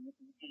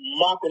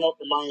mopping up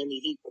the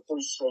Miami Heat for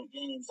 3 straight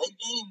games, that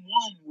game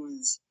 1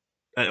 was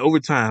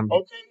overtime.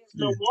 Okay, is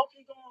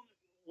Milwaukee going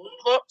to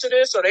live up to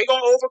this? Are they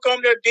going to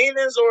overcome their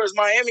demons, or is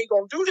Miami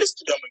going to do this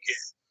to them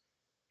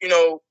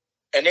again?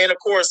 And then of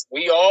course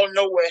we all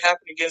know what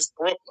happened against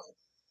Brooklyn.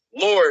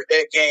 Lord,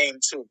 that game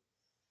too.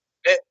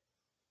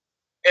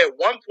 At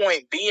one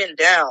point being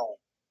down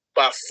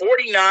by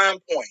 49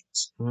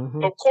 points.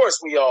 Mm-hmm. Of course,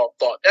 we all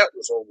thought that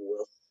was over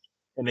with.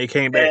 And they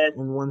came back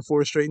and won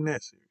 4 straight in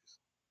that series.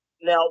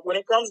 Now, when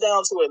it comes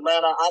down to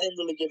Atlanta, I didn't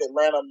really give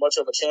Atlanta much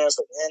of a chance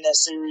to win that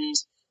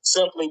series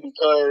simply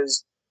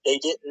because they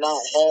did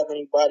not have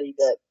anybody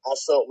that I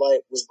felt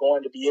like was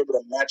going to be able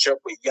to match up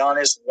with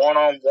Giannis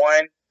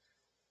one-on-one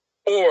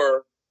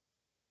or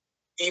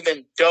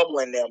even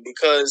doubling them,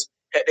 because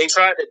they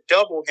tried to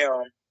double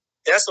him.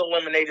 That's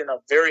eliminating a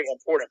very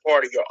important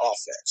part of your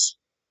offense.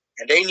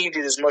 And they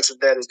needed as much of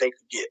that as they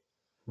could get.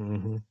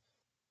 Mm-hmm.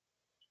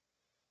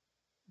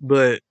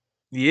 But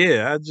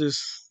yeah,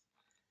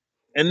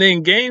 and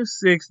then game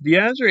 6,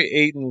 DeAndre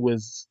Ayton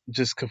was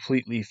just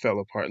completely fell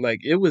apart.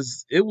 Like it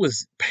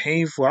was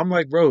painful. I'm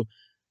like, bro,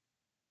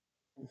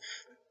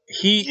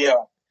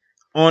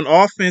 on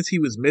offense he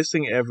was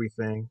missing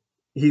everything.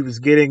 He was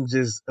getting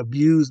just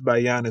abused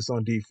by Giannis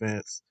on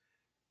defense.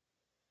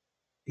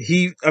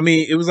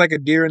 It was like a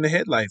deer in the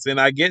headlights. And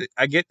I get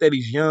that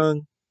he's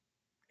young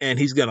and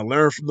he's gonna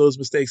learn from those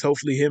mistakes.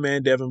 Hopefully him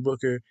and Devin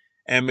Booker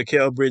and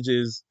Mikal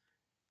Bridges,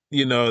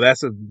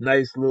 that's a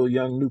nice little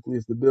young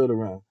nucleus to build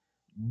around.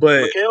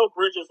 But Mikal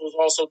Bridges was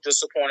also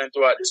disappointing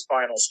throughout this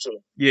finals too.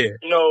 Yeah.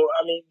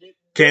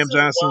 Cam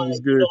Johnson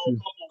was good too. A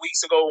couple of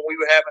weeks ago when we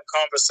were having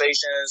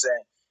conversations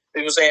and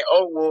they were saying,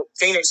 "Oh, well,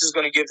 Phoenix is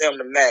going to give him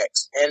the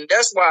max," and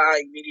that's why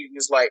I immediately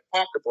was like,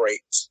 "Pump the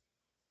brakes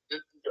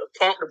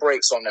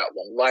on that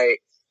one."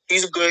 Like,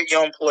 he's a good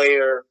young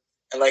player,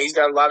 and like he's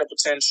got a lot of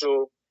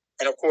potential,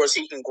 and of course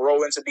he can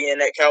grow into being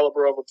that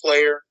caliber of a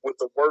player with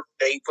the work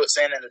that he puts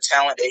in and the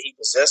talent that he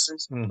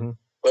possesses. Mm-hmm.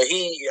 But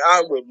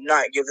I would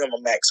not give him a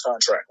max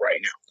contract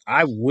right now.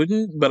 I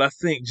wouldn't, but I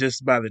think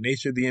just by the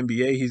nature of the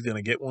NBA, he's going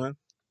to get one.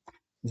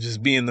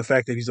 Just being the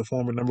fact that he's a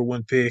former number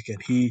 1 pick and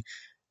he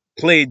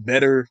played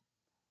better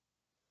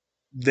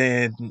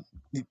than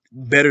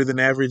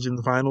average in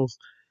the finals.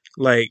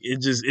 Like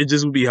it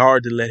just would be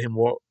hard to let him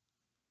walk,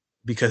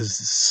 because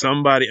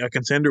a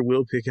contender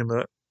will pick him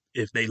up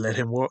if they let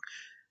him walk.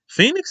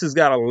 Phoenix has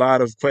got a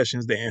lot of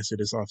questions to answer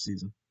this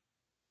offseason.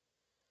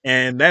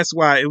 And that's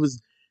why it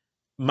was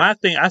my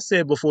thing. I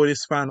said before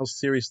this final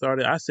series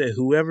started, I said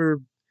whoever,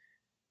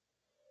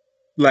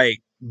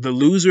 like the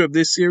loser of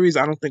this series,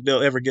 I don't think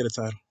they'll ever get a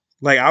title.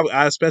 Like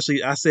I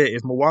said,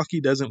 if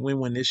Milwaukee doesn't win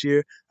one this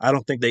year, I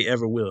don't think they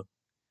ever will.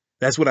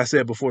 That's what I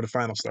said before the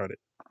final started.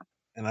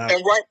 And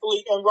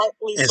rightfully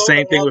and so.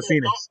 Same thing with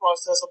Phoenix. Thought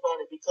process about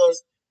it,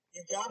 because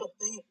you got to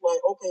think like,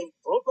 okay,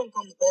 Brooklyn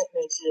comes back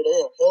next year,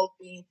 they are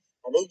healthy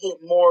and they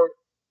get more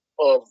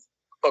of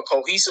a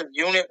cohesive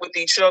unit with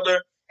each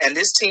other, and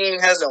this team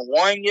hasn't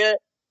won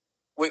yet.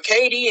 With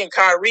KD and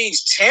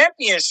Kyrie's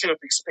championship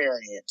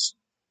experience,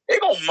 they're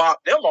gonna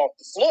mop them off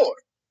the floor.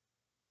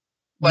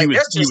 Like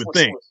that's just what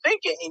you were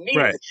thinking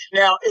immediately. Right.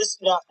 Now it's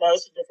a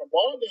different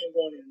ball game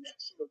going in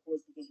next year, of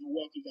course, because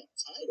Milwaukee got the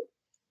title.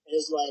 And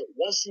it's like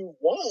once you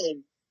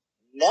won,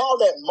 now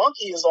that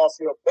monkey is off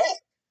your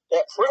back.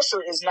 That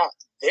pressure is not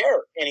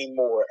there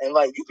anymore, and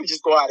like you can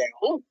just go out and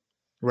hoop.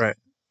 Right.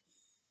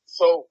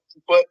 So,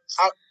 but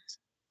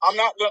I'm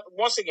not gonna.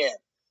 Once again,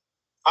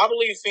 I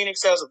believe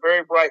Phoenix has a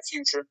very bright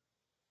future.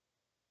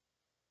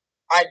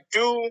 I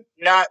do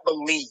not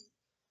believe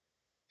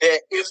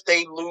that if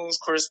they lose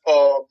Chris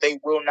Paul, they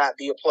will not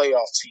be a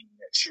playoff team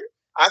next year.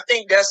 I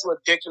think that's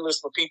ridiculous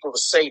for people to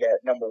say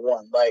that, number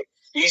one. Like,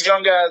 these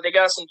young guys, they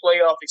got some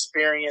playoff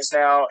experience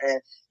now.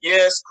 And,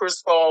 yes,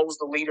 Chris Paul was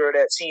the leader of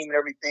that team and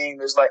everything.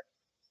 It's like,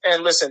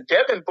 and listen,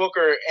 Devin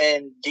Booker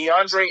and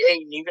DeAndre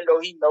Ayton, even though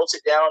he melted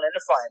down in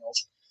the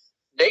finals,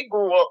 they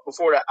grew up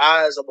before the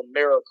eyes of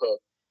America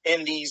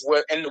in the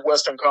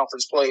Western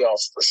Conference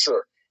playoffs for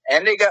sure.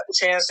 And they got the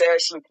chance to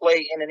actually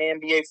play in an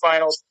NBA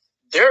Finals.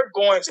 They're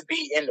going to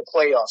be in the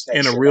playoffs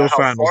next year. In a real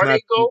finals. How far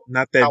they go,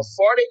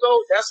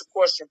 that's a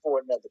question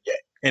for another day.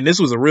 And this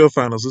was a real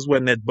finals. This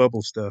wasn't that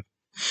bubble stuff.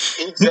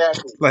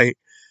 Exactly. Like,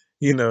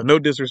 no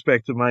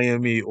disrespect to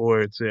Miami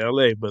or to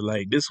LA, but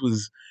like this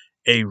was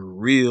a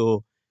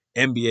real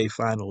NBA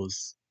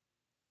Finals,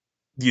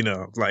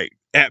 like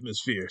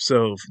atmosphere.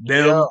 So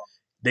them,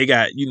 they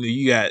got,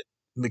 you got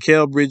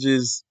Mikal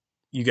Bridges,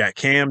 you got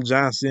Cam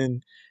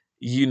Johnson,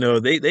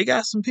 they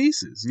got some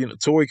pieces,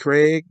 Torrey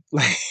Craig,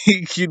 like,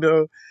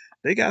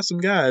 they got some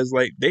guys,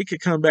 like they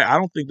could come back. I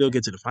don't think they'll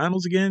get to the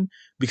finals again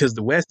because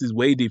the West is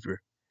way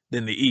deeper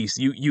than the East.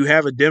 You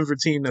have a Denver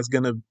team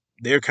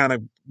they're kind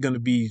of going to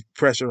be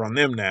pressure on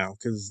them now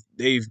because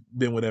they've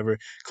been whatever.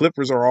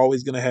 Clippers are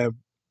always going to have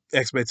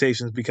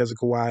expectations because of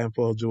Kawhi and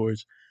Paul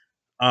George.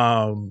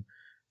 Of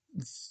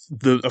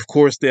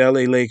course, the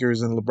LA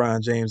Lakers and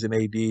LeBron James and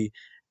AD,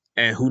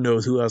 and who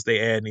knows who else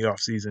they add in the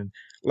offseason.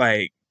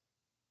 Like,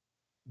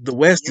 the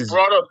West You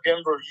brought up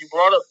Denver.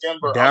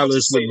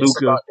 Dallas with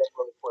Luka.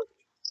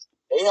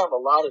 They have a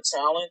lot of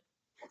talent,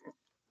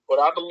 but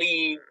I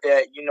believe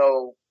that,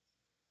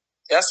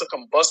 that's a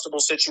combustible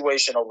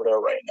situation over there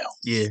right now.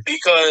 Yeah.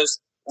 Because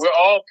we're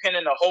all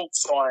pinning the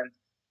hopes on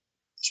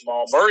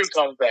Jamal Murray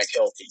comes back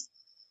healthy.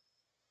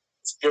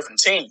 It's a different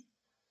team.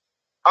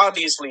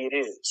 Obviously it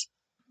is.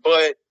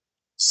 But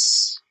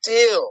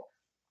still,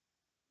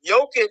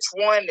 Jokic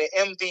won the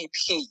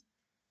MVP.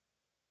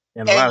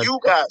 And you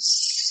got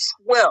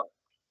swept.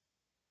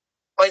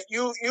 Like,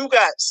 you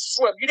got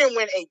swept. You didn't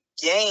win a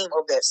game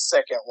of that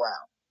second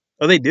round.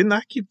 Oh, they didn't?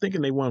 I keep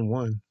thinking they won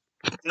one.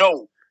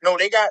 No,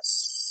 they got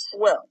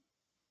swept.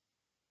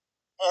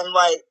 And,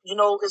 like,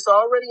 it's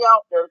already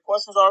out there. The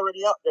question's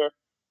already out there.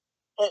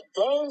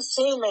 Dame's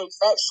teammates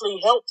actually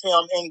helped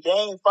him in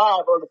Game 5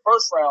 of the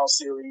first round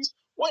series.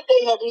 Would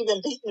they have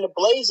even beaten the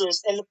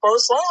Blazers in the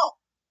first round?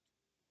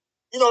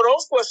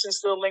 Those questions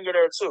still linger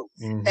there too.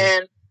 Mm-hmm.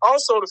 And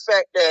also the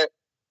fact that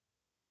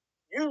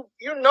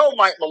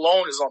Mike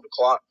Malone is on the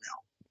clock now.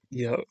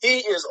 Yep. He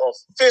is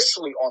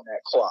officially on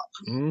that clock.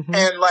 Mm-hmm.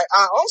 And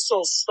I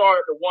also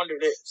started to wonder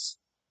this.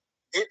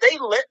 Did they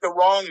let the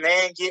wrong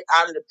man get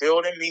out of the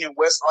building, meaning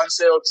Wes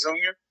Unseld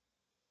Jr.?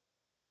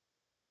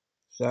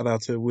 Shout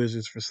out to the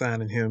Wizards for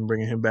signing him,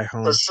 bringing him back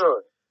home. For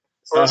sure.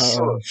 For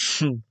sure.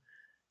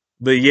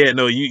 But yeah,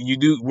 no, you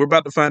do. We're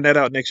about to find that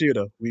out next year,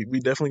 though. We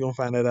definitely gonna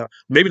find that out.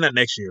 Maybe not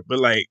next year, but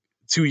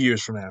 2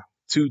 years from now,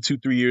 3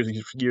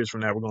 years from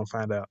now, we're gonna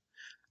find out.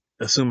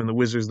 Assuming the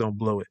Wizards don't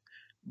blow it.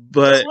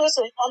 But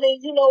listen,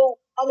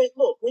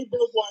 look, we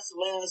both watched The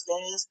Last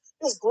Dance.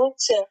 This group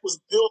chat was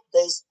built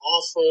based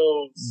off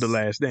of The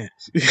Last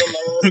Dance. Yeah.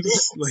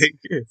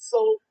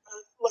 So,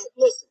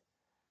 listen,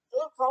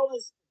 Bill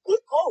Collins, good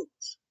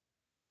coach,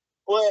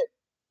 but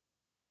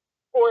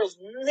for as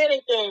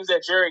many things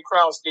that Jerry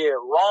Krause did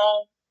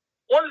wrong,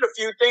 one of the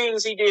few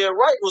things he did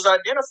right was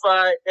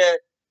identify that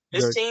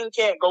this team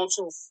can't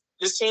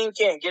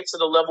get to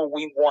the level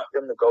we want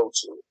them to go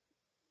to.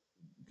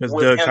 Because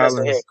Doug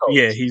Collins,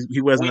 yeah,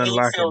 he wasn't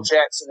unlocking. We need Phil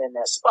Jackson in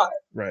that spot,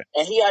 right?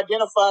 And he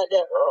identified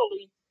that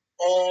early,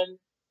 and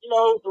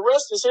the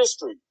rest is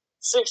history.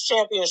 6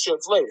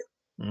 championships later.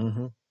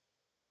 Mm-hmm.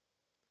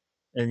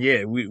 And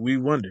yeah, we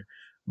wonder,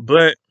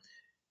 but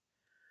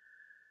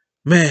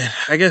man,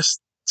 I guess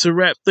to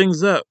wrap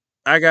things up,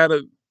 I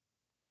gotta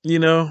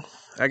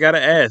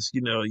ask.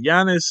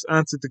 Giannis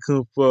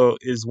Antetokounmpo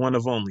is one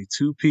of only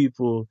 2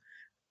 people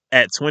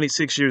at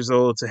 26 years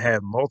old to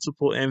have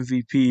multiple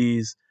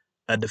MVPs,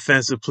 a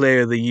Defensive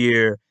Player of the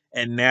Year,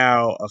 and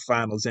now a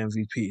Finals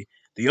MVP.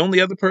 The only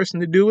other person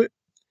to do it,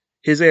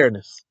 His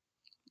Airness,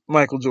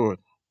 Michael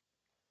Jordan.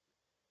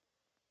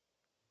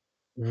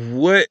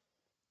 What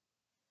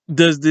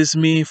does this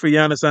mean for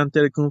Giannis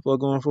Antetokounmpo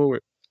going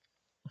forward?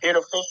 It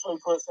officially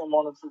puts him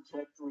on a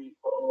trajectory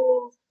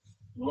of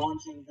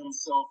launching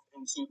himself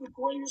into the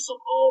greatest of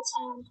all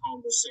time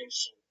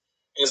conversation.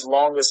 As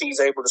long as he's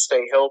able to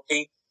stay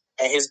healthy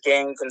and his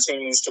game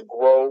continues to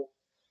grow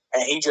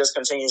and he just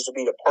continues to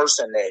be the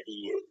person that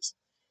he is.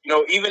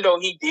 Even though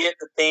he did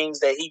the things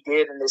that he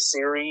did in this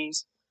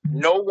series,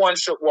 no one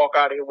should walk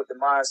out of here with the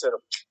mindset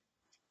of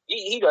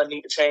he doesn't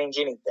need to change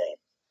anything.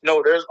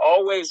 No, there's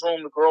always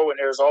room to grow and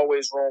there's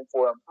always room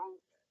for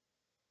improvement.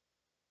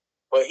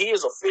 But he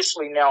is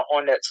officially now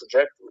on that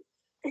trajectory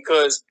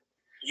because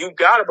you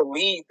got to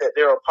believe that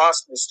there are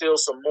possibly still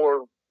some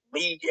more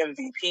league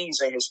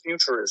MVPs in his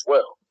future as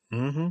well.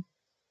 Mm-hmm.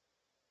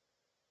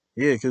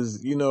 Yeah,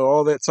 because,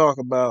 all that talk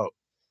about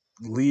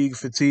league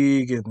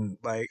fatigue and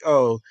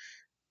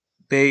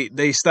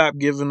they stopped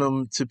giving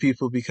them to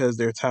people because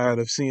they're tired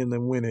of seeing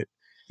them win it.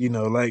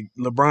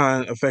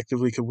 LeBron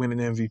effectively could win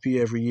an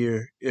MVP every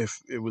year if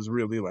it was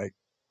really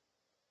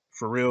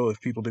for real, if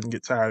people didn't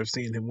get tired of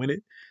seeing him win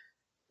it.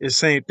 It's the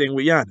same thing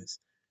with Giannis.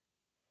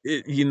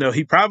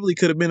 He probably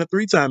could have been a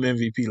 3-time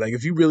MVP.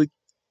 If you really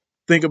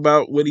think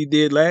about what he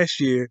did last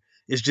year,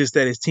 it's just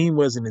that his team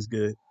wasn't as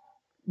good,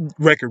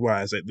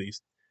 record-wise at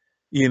least.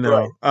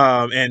 Right.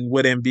 And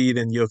what Embiid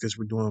and Jokic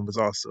were doing was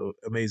also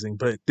amazing.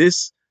 But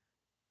this,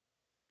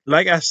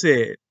 like I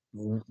said,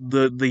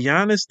 the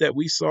Giannis that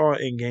we saw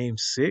in Game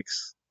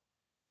 6,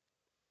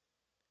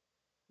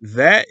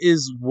 that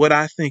is what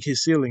I think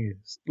his ceiling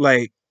is.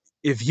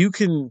 If you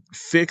can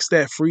fix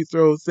that free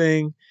throw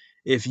thing,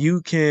 if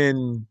you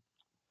can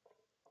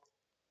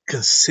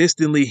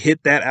consistently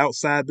hit that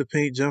outside the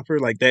paint jumper,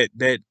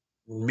 that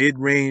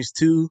mid-range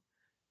too,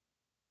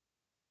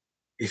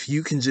 if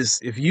you can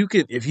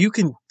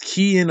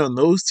key in on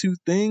those 2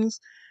 things,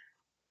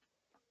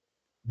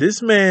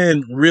 this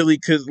man really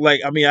could,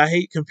 I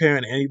hate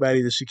comparing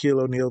anybody to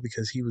Shaquille O'Neal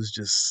because he was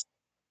just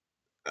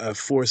a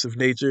force of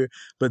nature,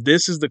 but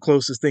this is the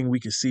closest thing we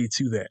could see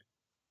to that.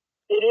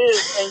 It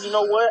is, and you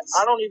know what?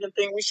 I don't even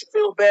think we should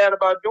feel bad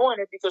about doing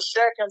it because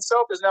Shaq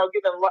himself is now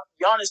giving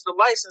Giannis the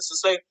license to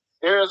say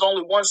there is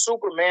only one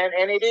Superman,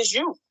 and it is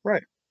you.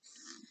 Right.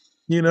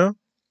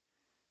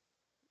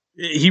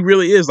 He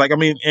really is.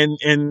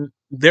 And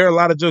there are a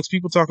lot of jokes.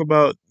 People talk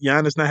about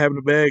Giannis not having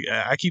a bag.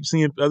 I keep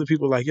seeing other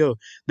people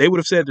they would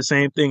have said the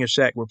same thing if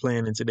Shaq were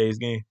playing in today's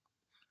game.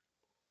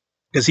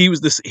 Because he's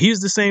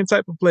the same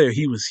type of player.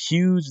 He was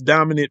huge,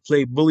 dominant,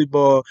 played bully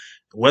ball,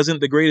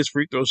 wasn't the greatest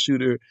free throw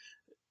shooter,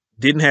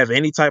 didn't have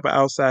any type of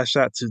outside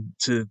shot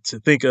to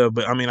think of.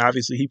 But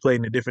obviously he played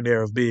in a different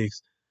era of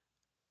bigs.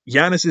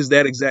 Giannis is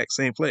that exact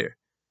same player,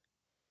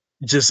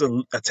 just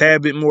a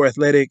tad bit more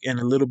athletic and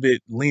a little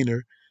bit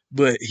leaner,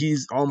 but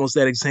he's almost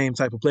that same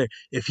type of player.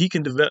 If he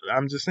can develop,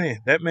 I'm just saying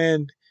that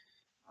man.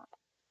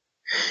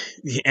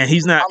 And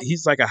he's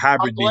like a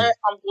hybrid. I'm glad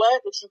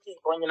that you keep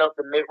bringing up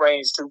the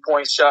mid-range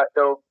 2-point shot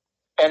though,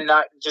 and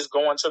not just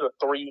going to the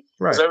 3.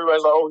 Because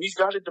everybody's like, oh, he's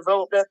got to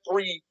develop that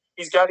 3.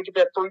 He's got to get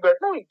that 3 back.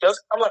 No, he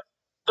doesn't. I'm like,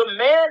 the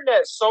man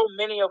that so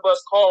many of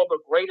us call the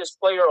greatest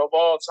player of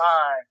all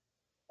time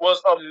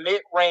was a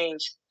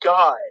mid-range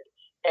god,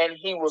 and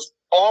he was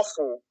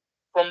awful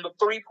from the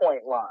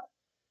three-point line.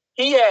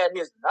 He had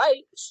his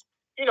nights,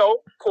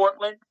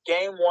 Portland,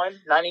 game 1,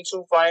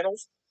 92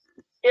 finals.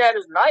 He had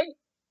his night,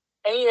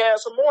 and he had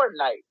some more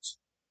nights.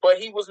 But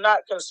he was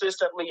not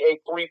consistently a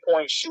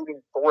three-point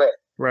shooting threat.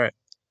 Right.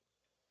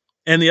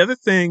 And the other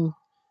thing,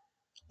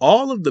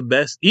 all of the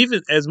best,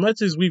 even as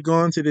much as we've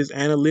gone to this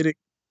analytic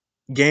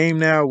game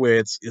now where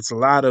it's a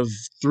lot of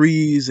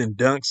threes and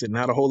dunks and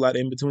not a whole lot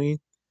in between,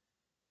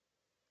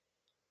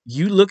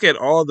 you look at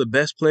all the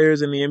best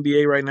players in the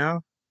NBA right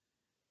now,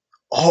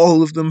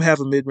 all of them have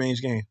a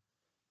mid-range game.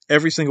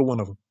 Every single one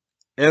of them.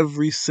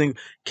 Every single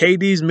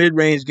KD's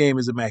mid-range game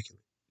is immaculate.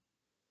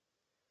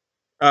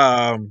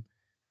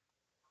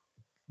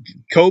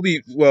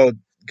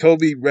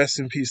 Kobe, rest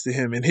in peace to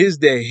him. In his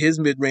day, his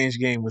mid-range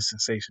game was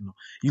sensational.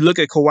 You look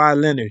at Kawhi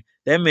Leonard,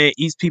 that man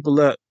eats people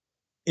up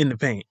in the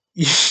paint.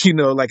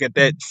 Like at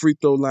that free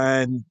throw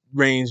line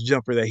range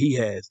jumper that he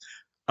has.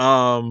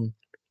 Klay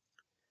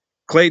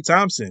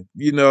Thompson,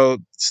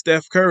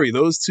 Steph Curry,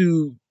 those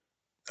two,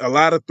 a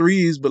lot of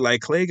threes, but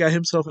like Klay got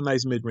himself a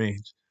nice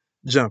mid-range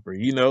jumper.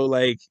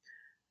 Like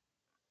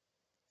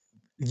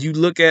you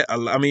look at,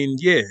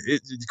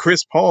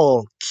 Chris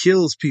Paul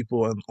kills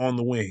people on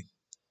the wing.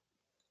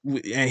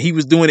 And he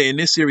was doing it in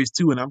this series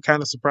too, and I'm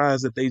kind of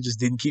surprised that they just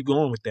didn't keep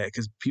going with that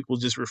because people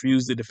just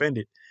refused to defend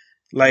it.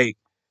 Like,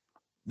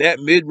 that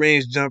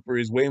mid-range jumper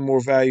is way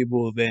more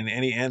valuable than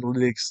any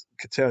analytics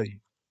could tell you.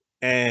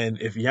 And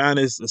if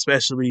Giannis,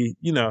 especially,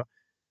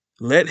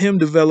 let him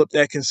develop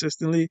that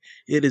consistently,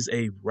 it is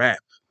a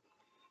wrap.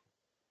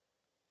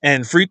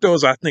 And free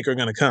throws, I think, are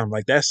going to come.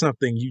 Like, that's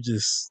something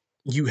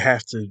you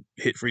have to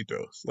hit free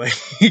throws. Like,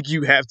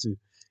 you have to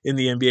in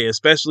the NBA,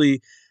 especially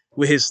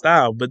with his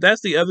style. But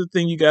that's the other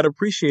thing you got to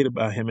appreciate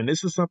about him. And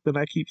this is something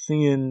I keep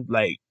seeing,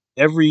 like,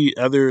 every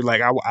other,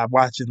 like, I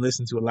watch and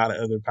listen to a lot of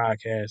other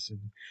podcasts and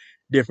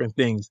different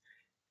things.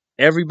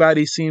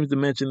 Everybody seems to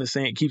mention the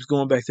same, keeps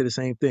going back to the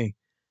same thing.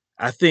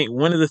 I think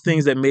one of the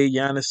things that made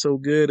Giannis so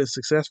good and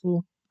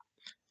successful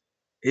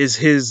is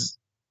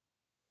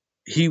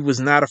he was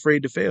not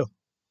afraid to fail.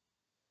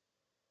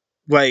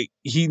 Like,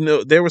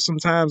 there were some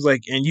times,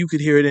 like, and you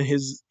could hear it in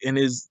his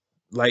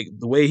like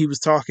the way he was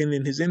talking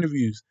in his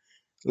interviews.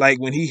 Like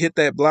when he hit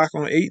that block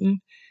on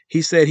Ayton,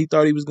 he said he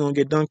thought he was gonna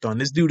get dunked on.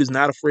 This dude is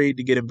not afraid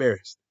to get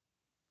embarrassed.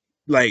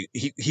 Like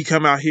he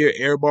come out here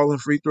airballing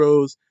free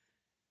throws,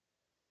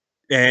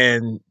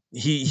 and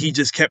he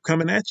just kept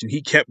coming at you.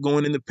 He kept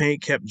going in the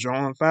paint, kept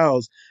drawing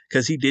fouls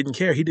because he didn't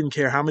care. He didn't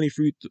care how many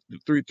free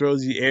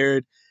throws he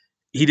aired.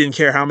 He didn't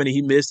care how many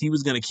he missed. He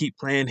was going to keep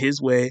playing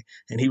his way,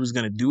 and he was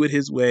going to do it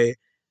his way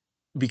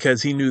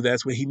because he knew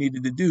that's what he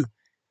needed to do.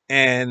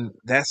 And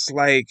that's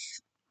like,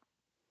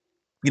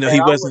 he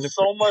wasn't.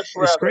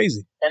 It's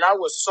crazy. And I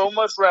would so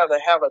much rather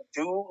have a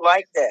dude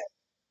like that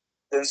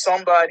than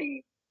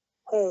somebody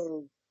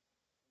who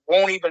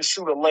won't even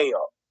shoot a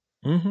layup.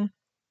 Mm-hmm.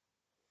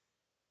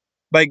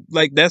 Like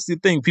that's the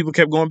thing. People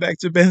kept going back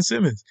to Ben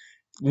Simmons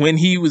when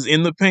he was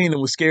in the paint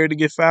and was scared to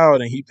get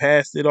fouled, and he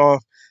passed it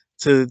off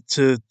to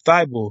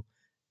Thibault.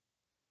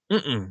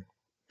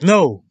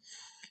 No,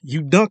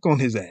 you dunk on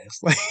his ass.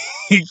 Like,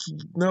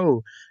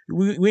 no,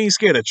 we ain't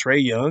scared of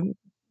Trae Young.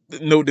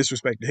 No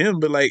disrespect to him,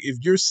 but like if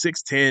you're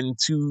 6'10",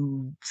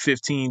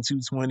 215,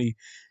 220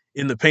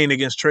 in the paint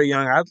against Trae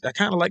Young, I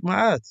kind of like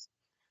my odds.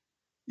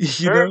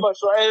 Very much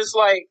so. And it's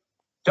like,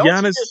 don't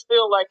Giannis, you just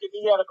feel like if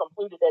he had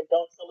completed that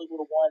dunk, Philly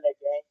would have won that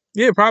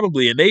game? Yeah,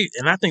 probably.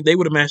 And I think they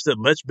would have matched up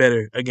much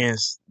better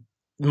against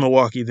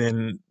Milwaukee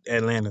than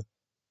Atlanta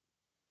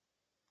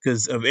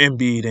because of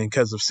Embiid and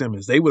because of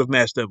Simmons. They would have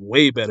matched up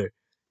way better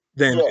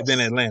than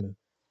Atlanta.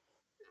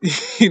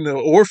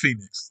 Or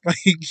Phoenix.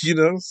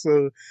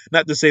 So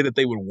not to say that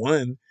they would have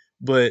won,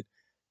 but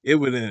it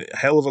would have been a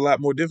hell of a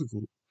lot more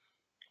difficult.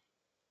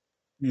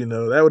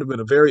 That would have been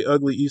a very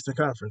ugly Eastern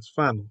Conference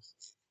Finals.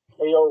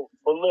 Hey,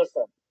 but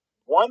listen,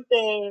 one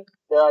thing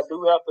that I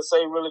do have to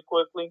say really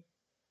quickly,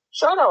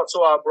 shout out to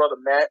our brother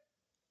Matt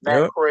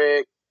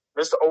Craig,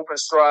 Mr. Open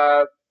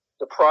Strive,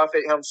 the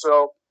prophet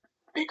himself,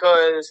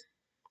 because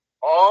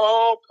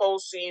all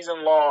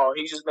postseason long,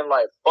 he's just been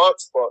like,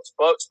 Bucks.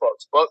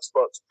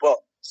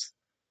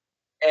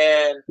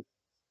 And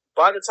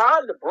by the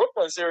time the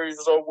Brooklyn series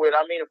was over with,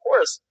 I mean, of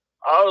course,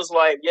 I was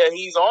like, yeah,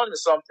 he's on to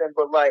something.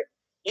 But, like,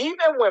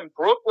 even when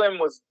Brooklyn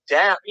was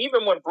down,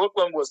 even when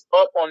Brooklyn was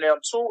up on them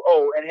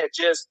 2-0 and had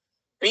just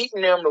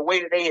beaten them the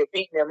way that they had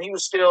beaten them, he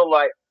was still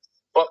like,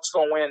 Bucks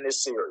going to win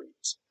this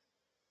series.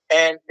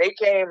 And they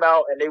came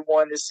out and they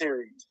won this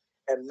series.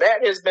 And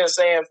Matt has been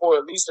saying for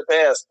at least the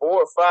past 4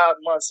 or 5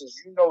 months, as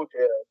you know,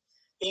 Dale,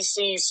 he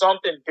sees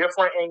something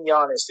different in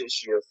Giannis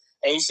this year.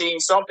 And he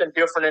sees something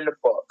different in the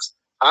Bucks.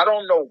 I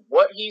don't know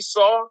what he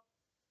saw,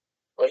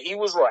 but he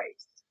was right.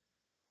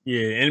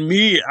 Yeah, and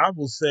me, I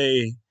will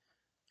say,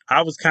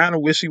 I was kind of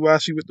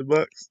wishy-washy with the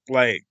Bucks.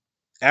 Like,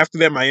 after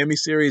that Miami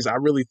series, I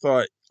really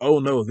thought, oh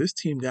no, this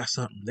team got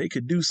something. They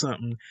could do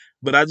something.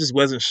 But I just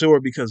wasn't sure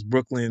because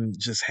Brooklyn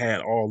just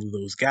had all of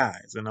those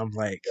guys. And I'm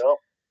like,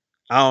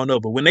 I don't know,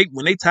 but when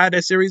they tied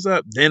that series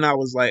up, then I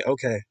was like,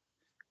 okay,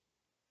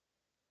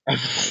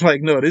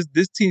 like no,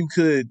 this team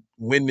could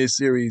win this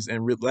series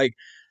and like,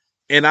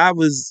 and I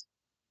was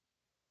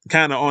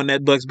kind of on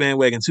that Bucks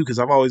bandwagon too because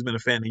I've always been a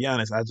fan of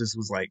Giannis. I just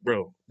was like,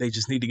 bro, they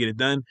just need to get it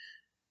done.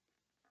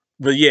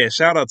 But yeah,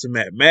 shout out to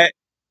Matt. Matt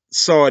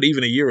saw it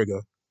even a year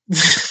ago.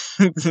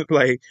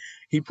 Like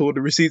he pulled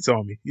the receipts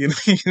on me, you know,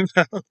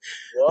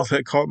 Yep.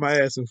 like caught my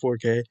ass in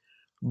 4K.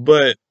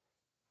 But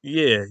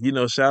yeah,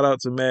 shout out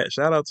to Matt.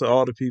 Shout out to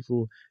all the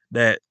people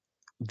that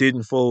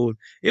didn't fold.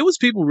 It was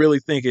people really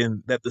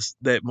thinking that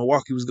that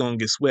Milwaukee was going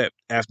to get swept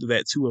after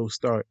that 2-0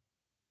 start.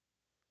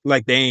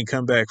 Like they ain't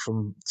come back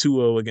from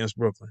 2-0 against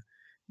Brooklyn,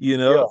 you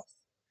know? Yeah.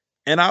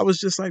 And I was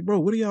just like, bro,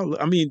 what do y'all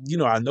I mean,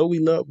 I know we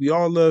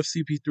all love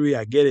CP3,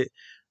 I get it,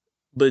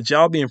 but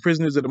y'all being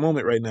prisoners of the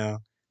moment right now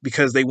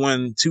because they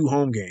won 2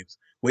 home games.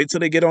 Wait till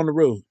they get on the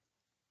road.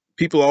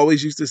 People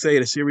always used to say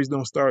the series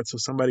don't start till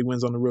somebody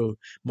wins on the road.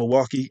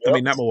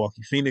 Yep. Not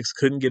Milwaukee. Phoenix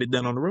couldn't get it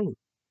done on the road.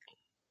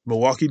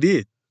 Milwaukee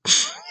did,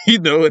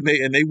 and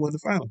they won the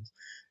finals,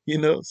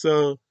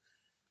 So,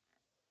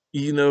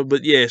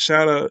 but yeah,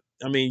 shout out.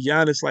 I mean,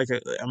 Giannis,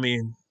 I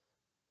mean,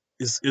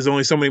 there's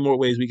only so many more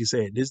ways we can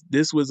say it.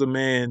 This was a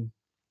man.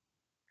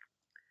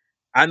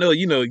 I know,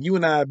 you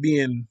and I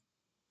being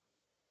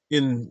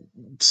in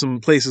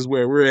some places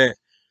where we're at.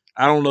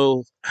 I don't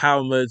know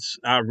how much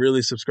I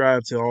really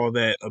subscribe to all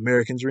that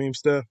American Dream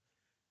stuff,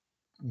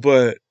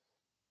 but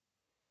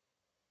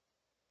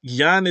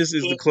Giannis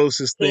is the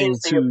closest thing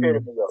He's the to epitome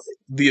of it.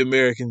 the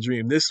American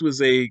Dream. This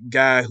was a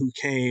guy who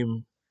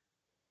came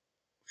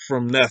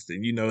from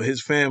nothing.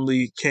 His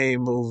family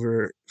came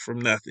over from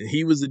nothing.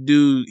 He was a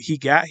dude, he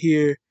got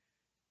here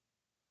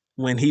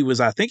when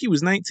I think he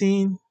was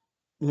 19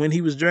 when he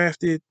was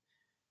drafted.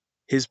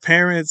 His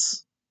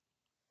parents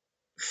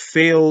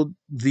failed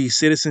the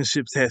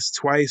citizenship test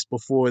twice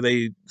before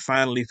they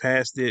finally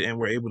passed it and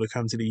were able to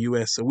come to the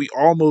US. So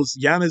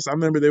Giannis, I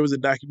remember there was a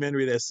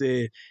documentary that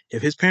said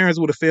if his parents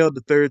would have failed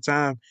the third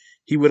time,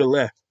 he would have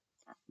left.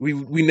 We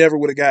never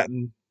would have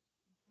gotten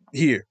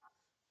here.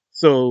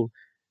 So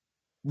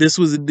this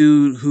was a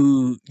dude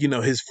who,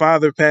 his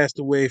father passed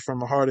away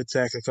from a heart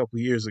attack a couple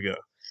years ago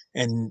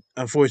and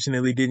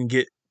unfortunately didn't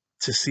get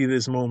to see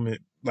this moment,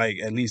 like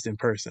at least in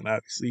person.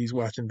 Obviously, he's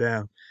watching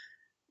down.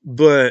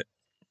 But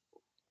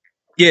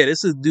yeah,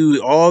 this is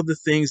dude, all the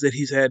things that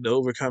he's had to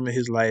overcome in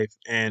his life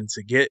and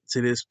to get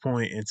to this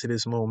point and to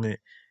this moment,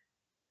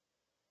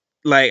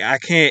 like I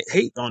can't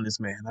hate on this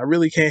man. I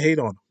really can't hate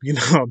on him.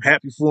 I'm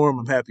happy for him.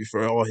 I'm happy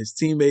for all his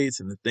teammates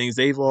and the things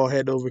they've all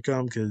had to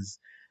overcome because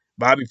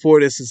Bobby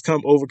Portis has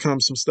overcome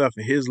some stuff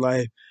in his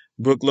life.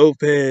 Brook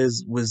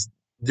Lopez was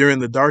during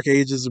the dark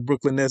ages of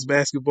Brooklyn Nets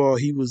basketball.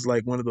 He was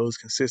like one of those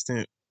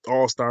consistent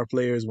all-star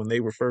players when they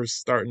were first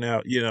starting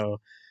out.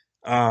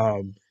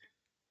 Um,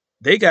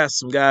 they got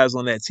some guys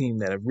on that team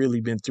that have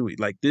really been through it.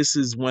 Like this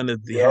is one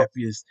of the Yep.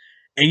 happiest.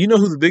 And you know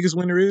who the biggest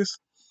winner is?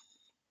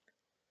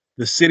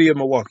 The city of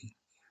Milwaukee.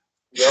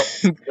 Yep.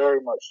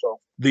 Very much so.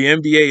 The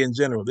NBA in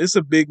general. This is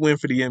a big win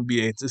for the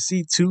NBA to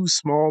see 2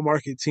 small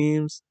market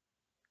teams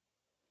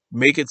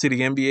make it to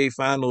the NBA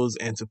finals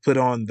and to put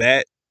on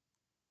that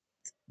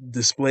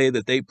display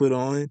that they put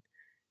on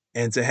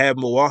and to have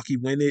Milwaukee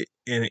win it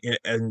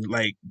and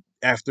like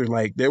after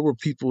like there were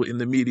people in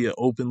the media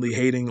openly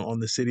hating on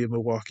the city of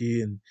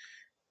Milwaukee and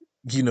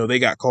they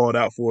got called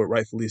out for it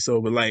rightfully so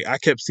but like I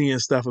kept seeing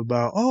stuff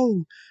about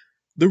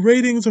the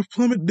ratings are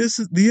plummeted. This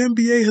is the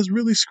NBA has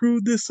really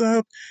screwed this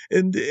up,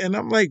 and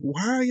I'm like,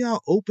 why are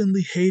y'all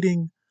openly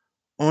hating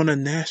on a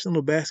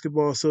National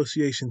Basketball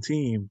Association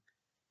team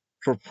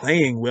for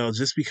playing well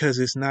just because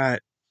it's not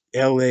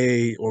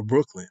L.A. or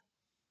Brooklyn?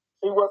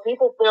 See, what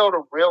people fail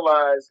to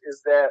realize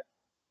is that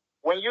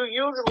when you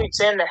usually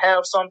tend to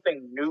have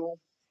something new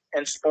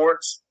in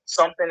sports,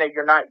 something that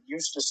you're not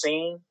used to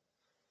seeing,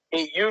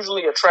 it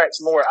usually attracts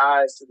more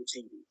eyes to the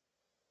TV.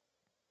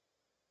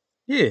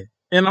 Yeah.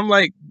 And I'm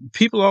like,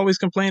 people always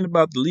complain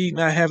about the league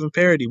not having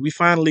parity. We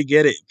finally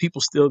get it.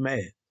 People still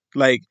mad.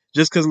 Like,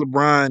 just because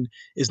LeBron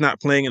is not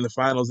playing in the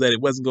finals, that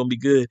it wasn't going to be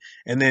good.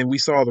 And then we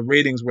saw the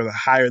ratings were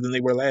higher than they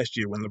were last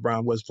year when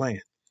LeBron was playing.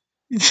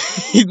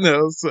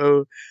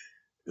 So,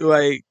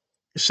 like,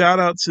 shout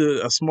out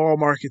to a small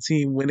market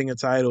team winning a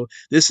title.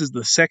 This is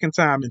the second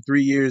time in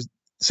 3 years,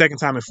 second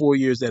time in 4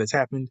 years that it's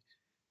happened.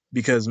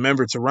 Because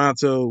remember,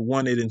 Toronto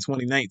won it in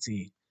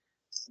 2019.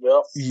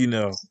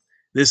 Yep.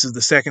 This is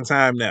the second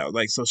time now.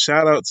 Like, so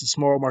shout out to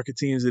small market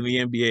teams in the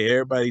NBA.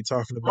 Everybody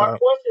talking My about.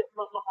 question, I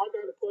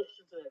got a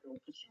question to that though.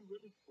 Could you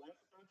really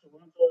classify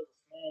Toronto as a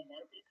small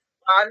market?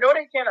 I know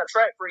they can't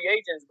attract free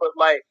agents, but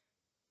like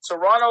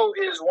Toronto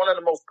is one of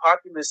the most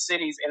populous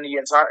cities in the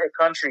entire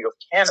country of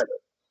Canada.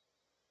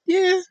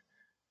 Yeah,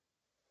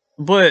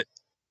 but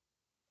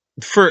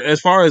for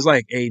as far as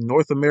like a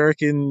North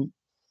American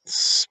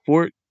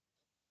sport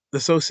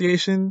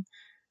association,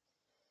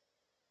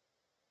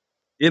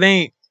 it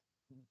ain't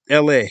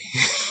LA.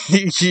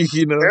 Very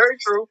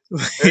true.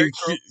 Very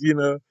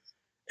true.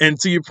 And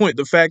to your point,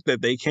 the fact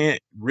that they can't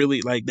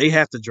really like they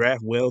have to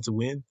draft well to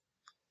win.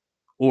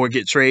 or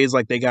get trades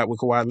like they got with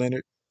Kawhi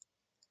Leonard.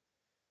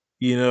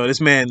 You know, this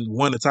man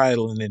won a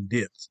title and then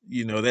dipped.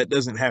 You know, that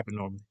doesn't happen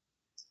normally.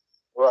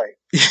 Right.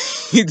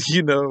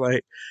 You know,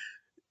 like,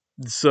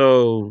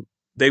 so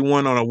they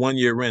won on a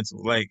 1-year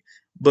rental. Like,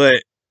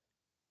 but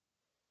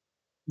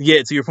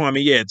yeah, to your point, I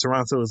mean, yeah,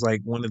 Toronto is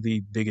like one of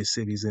the biggest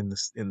cities in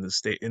the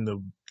state, in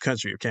the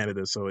country of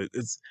Canada. So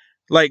it's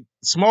like,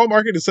 small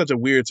market is such a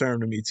weird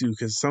term to me too,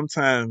 because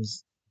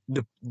sometimes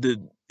the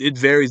it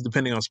varies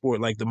depending on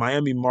sport. Like the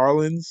Miami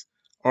Marlins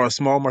are a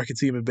small market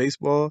team in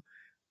baseball,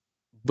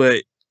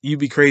 but you'd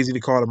be crazy to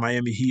call the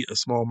Miami Heat a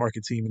small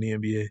market team in the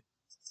NBA.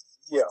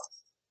 Yeah.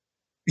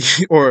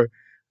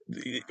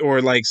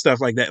 or like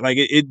stuff like that. Like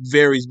it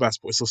varies by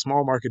sport. So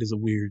small market is a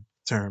weird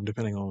term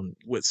depending on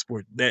what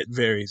sport. That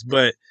varies.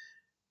 But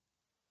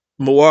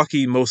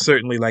Milwaukee, most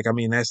certainly, like, I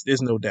mean,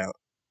 there's no doubt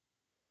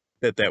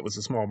that was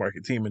a small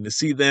market team, and to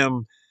see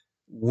them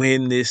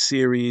win this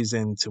series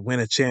and to win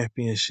a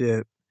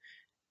championship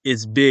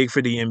is big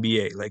for the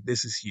NBA. Like,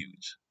 this is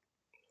huge,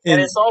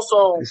 And it's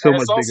also so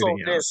much bigger than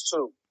Giannis. this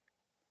too.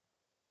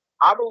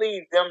 I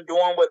believe them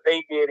doing what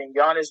they did and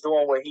Giannis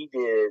doing what he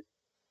did,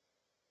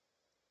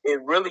 it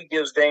really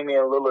gives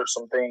Damian Lillard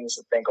some things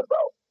to think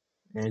about.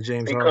 And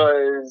James Harden.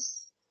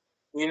 Because,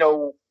 you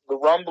know, the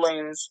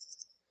rumblings,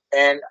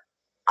 and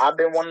I've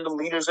been one of the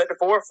leaders at the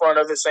forefront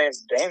of it saying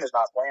Dame is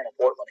not playing in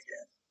Portland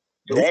again.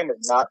 Nope. Dame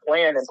is not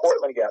playing in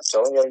Portland again.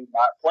 So he's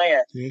not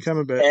playing. He ain't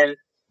coming back. And,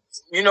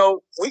 you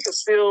know, we could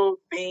still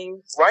be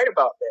right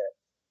about that.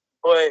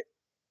 But,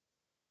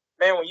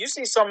 man, when you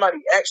see somebody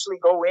actually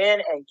go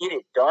in and get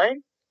it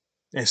done.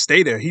 And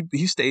stay there.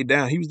 He stayed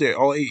down. He was there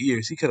all 8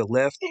 years. He could have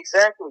left.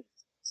 Exactly.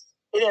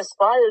 It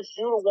inspires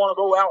you to want to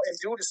go out and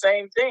do the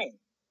same thing.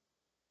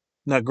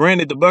 Now,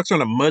 granted, the Bucks are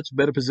in a much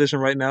better position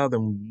right now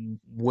than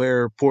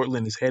where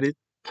Portland is headed.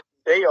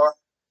 They are.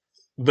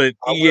 But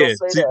yeah,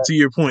 to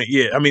your point,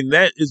 yeah. I mean,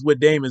 that is what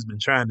Dame has been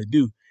trying to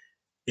do.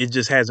 It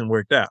just hasn't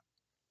worked out.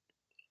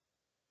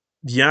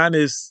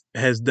 Giannis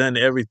has done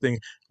everything.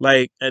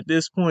 Like, at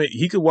this point,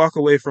 he could walk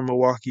away from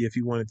Milwaukee if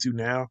he wanted to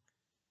now,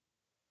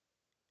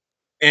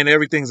 and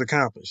everything's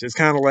accomplished. It's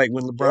kind of like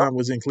when LeBron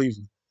was in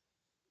Cleveland.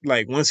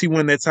 Like, once he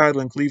won that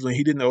title in Cleveland,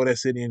 he didn't owe that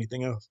city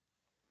anything else.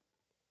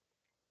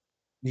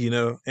 You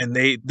know, and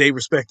they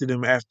respected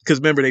him after, because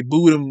remember, they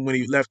booed him when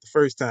he left the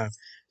first time.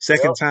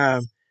 Second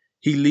time,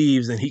 he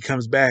leaves and he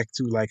comes back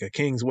to like a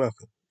king's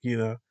welcome. You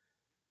know,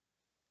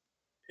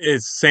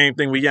 it's the same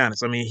thing with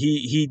Giannis. I mean,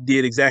 he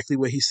did exactly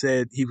what he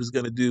said he was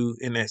going to do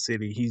in that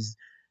city. He's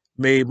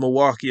made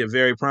Milwaukee a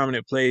very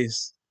prominent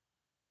place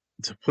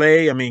to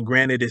play. I mean,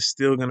 granted, it's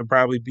still going to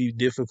probably be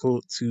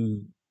difficult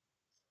to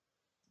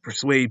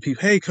persuade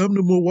people, hey, come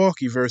to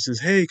Milwaukee versus,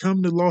 hey,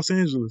 come to Los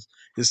Angeles.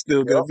 It's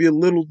still going to be a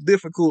little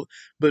difficult.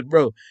 But,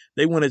 bro,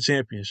 they won a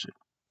championship.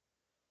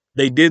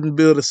 They didn't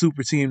build a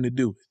super team to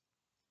do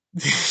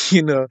it.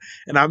 You know,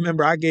 and I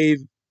remember I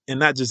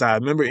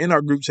remember in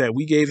our group chat,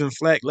 we gave him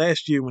flack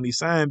last year when he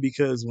signed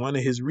because one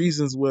of his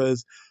reasons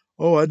was,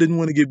 oh, I didn't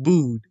want to get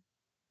booed.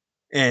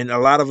 And a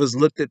lot of us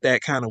looked at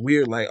that kind of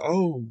weird, like,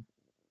 oh,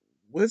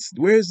 where's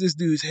this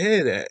dude's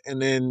head at?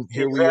 And then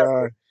here we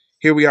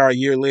are a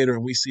year later,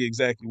 and we see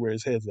exactly where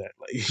his head's at.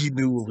 Like, he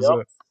knew what was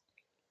up.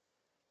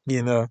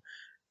 You know.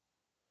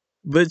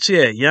 But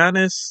yeah,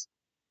 Giannis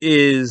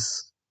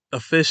is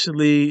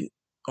officially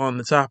on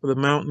the top of the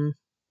mountain,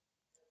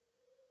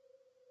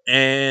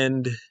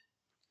 and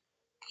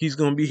he's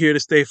going to be here to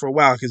stay for a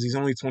while because he's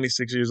only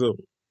 26 years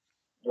old.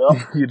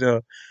 You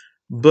know.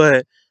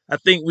 But I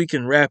think we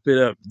can wrap it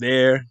up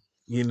there.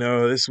 You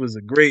know, this was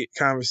a great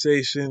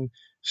conversation.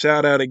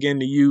 Shout out again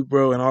to you,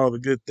 bro, and all the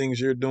good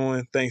things you're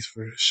doing. Thanks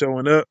for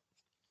showing up.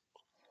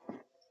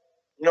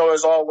 You know,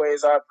 as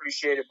always, I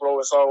appreciate it, bro.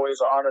 It's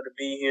always an honor to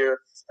be here.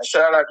 And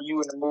shout out to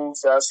you and the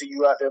moves that I see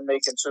you out there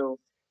making too.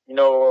 You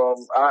know,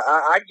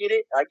 I get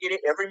it. I get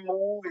it. Every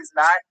move is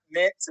not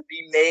meant to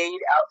be made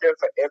out there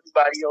for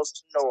everybody else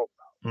to know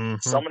about.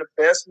 Mm-hmm. Some of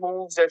the best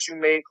moves that you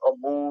make are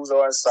moves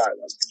in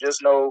silence.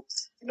 Just know,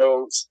 you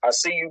know, I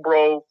see you,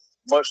 bro.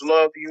 Much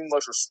love to you,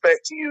 much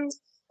respect to you.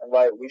 And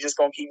like, we just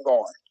gonna keep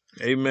going.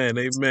 Amen.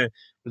 Amen.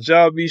 But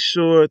y'all be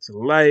sure to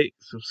like,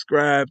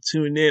 subscribe,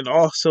 tune in.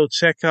 Also,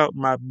 check out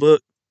my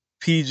book,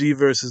 PG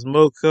versus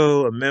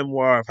Moco, a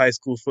memoir of high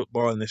school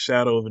football in the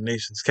shadow of a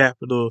nation's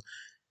capital.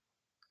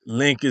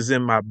 Link is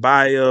in my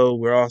bio.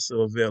 We're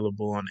also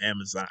available on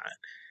Amazon.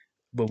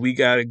 But we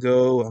got to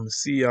go. I'm going to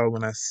see y'all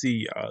when I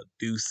see y'all.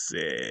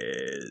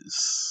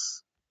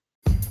 Deuces.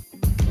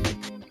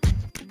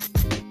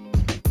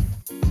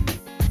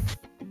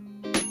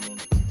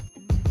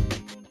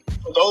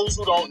 For those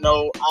who don't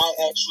know, I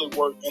actually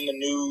work in the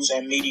news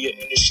and media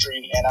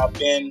industry, and I've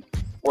been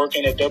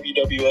working at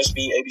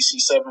WWSB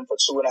ABC7 for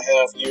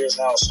 2.5 years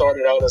now. I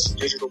started out as a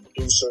digital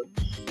producer.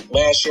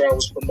 Last year, I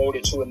was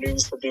promoted to a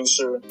news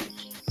producer.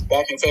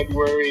 Back in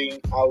February,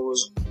 I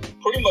was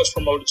pretty much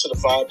promoted to the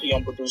 5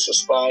 p.m. producer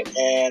spot,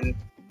 and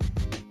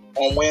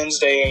on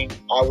Wednesday,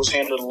 I was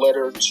handed a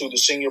letter to the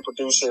senior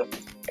producer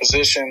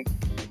position,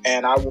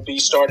 and I will be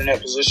starting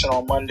that position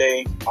on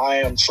Monday. I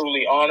am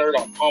truly honored.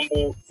 I'm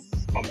humbled.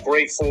 I'm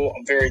grateful.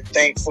 I'm very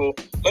thankful.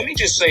 Let me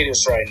just say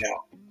this right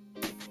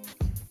now.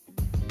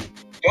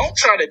 Don't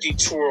try to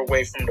detour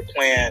away from the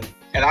plan.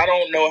 And I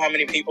don't know how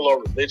many people are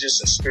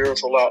religious and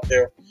spiritual out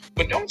there,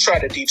 but don't try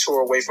to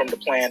detour away from the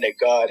plan that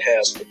God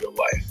has for your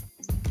life.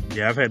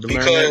 Yeah, I've had to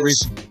learn that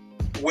recently.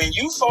 When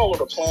you follow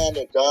the plan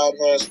that God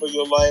has for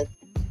your life,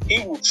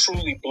 He will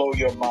truly blow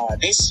your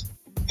mind. This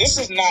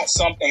is not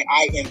something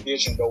I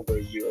envisioned over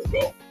a year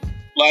ago.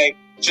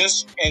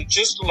 Just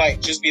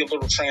be a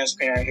little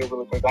transparent here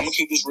really quick. I'm gonna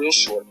keep this real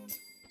short.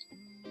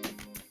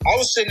 I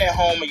was sitting at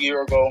home a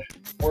year ago,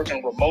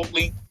 working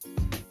remotely,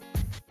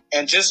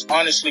 and just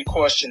honestly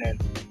questioning,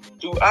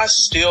 do I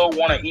still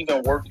want to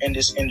even work in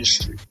this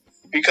industry?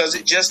 Because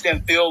it just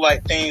didn't feel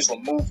like things were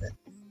moving.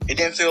 It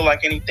didn't feel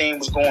like anything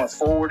was going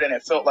forward, and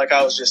it felt like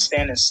I was just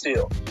standing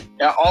still.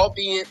 Now,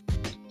 albeit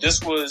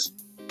this was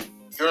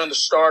during the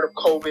start of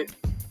COVID,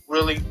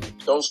 really,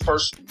 those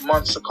first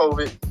months of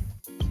COVID,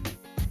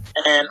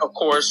 and of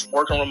course,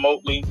 working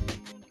remotely,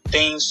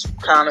 things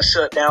kind of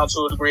shut down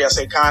to a degree. I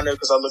say kind of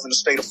because I live in the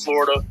state of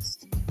Florida.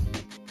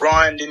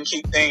 Brian didn't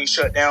keep things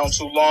shut down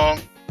too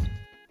long,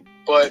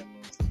 but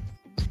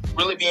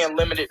really being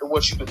limited to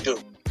what you could do.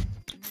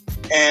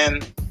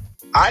 And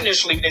I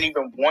initially didn't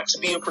even want to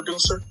be a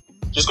producer.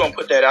 Just going to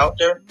put that out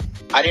there.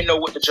 I didn't know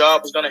what the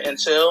job was going to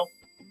entail.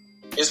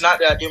 It's not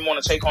that I didn't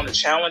want to take on the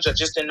challenge. I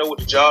just didn't know what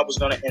the job was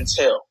going to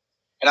entail.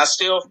 And I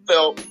still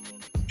felt,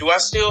 do I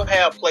still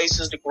have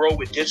places to grow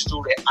with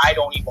digital that I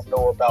don't even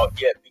know about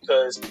yet?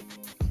 Because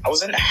I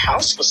was in the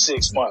house for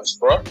 6 months,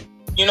 bro.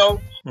 You know,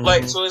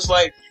 so it's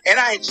like, and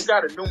I had just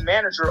got a new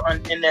manager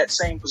in that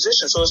same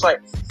position. So it's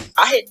like,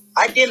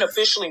 I didn't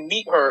officially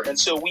meet her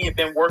until we had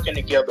been working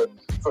together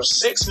for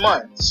 6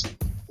 months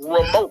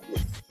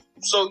remotely.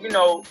 So, you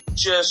know,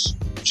 just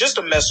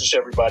a message to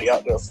everybody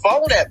out there.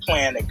 Follow that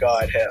plan that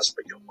God has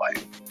for your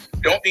life.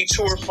 Don't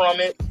detour from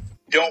it.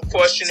 Don't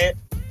question it.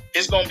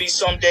 It's going to be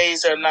some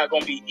days that are not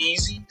going to be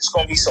easy. It's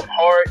going to be some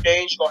hard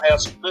days. You're going to have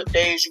some good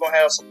days. You're going to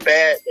have some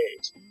bad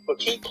days. But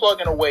keep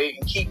plugging away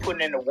and keep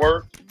putting in the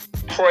work.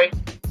 Pray,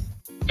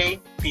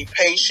 be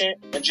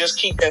patient, and just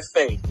keep that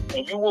faith.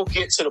 And you will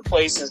get to the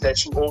places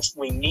that you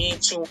ultimately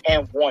need to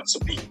and want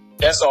to be.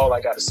 That's all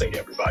I got to say to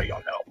everybody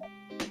on that one.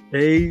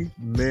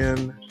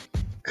 Amen.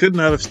 Could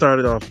not have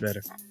started off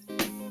better.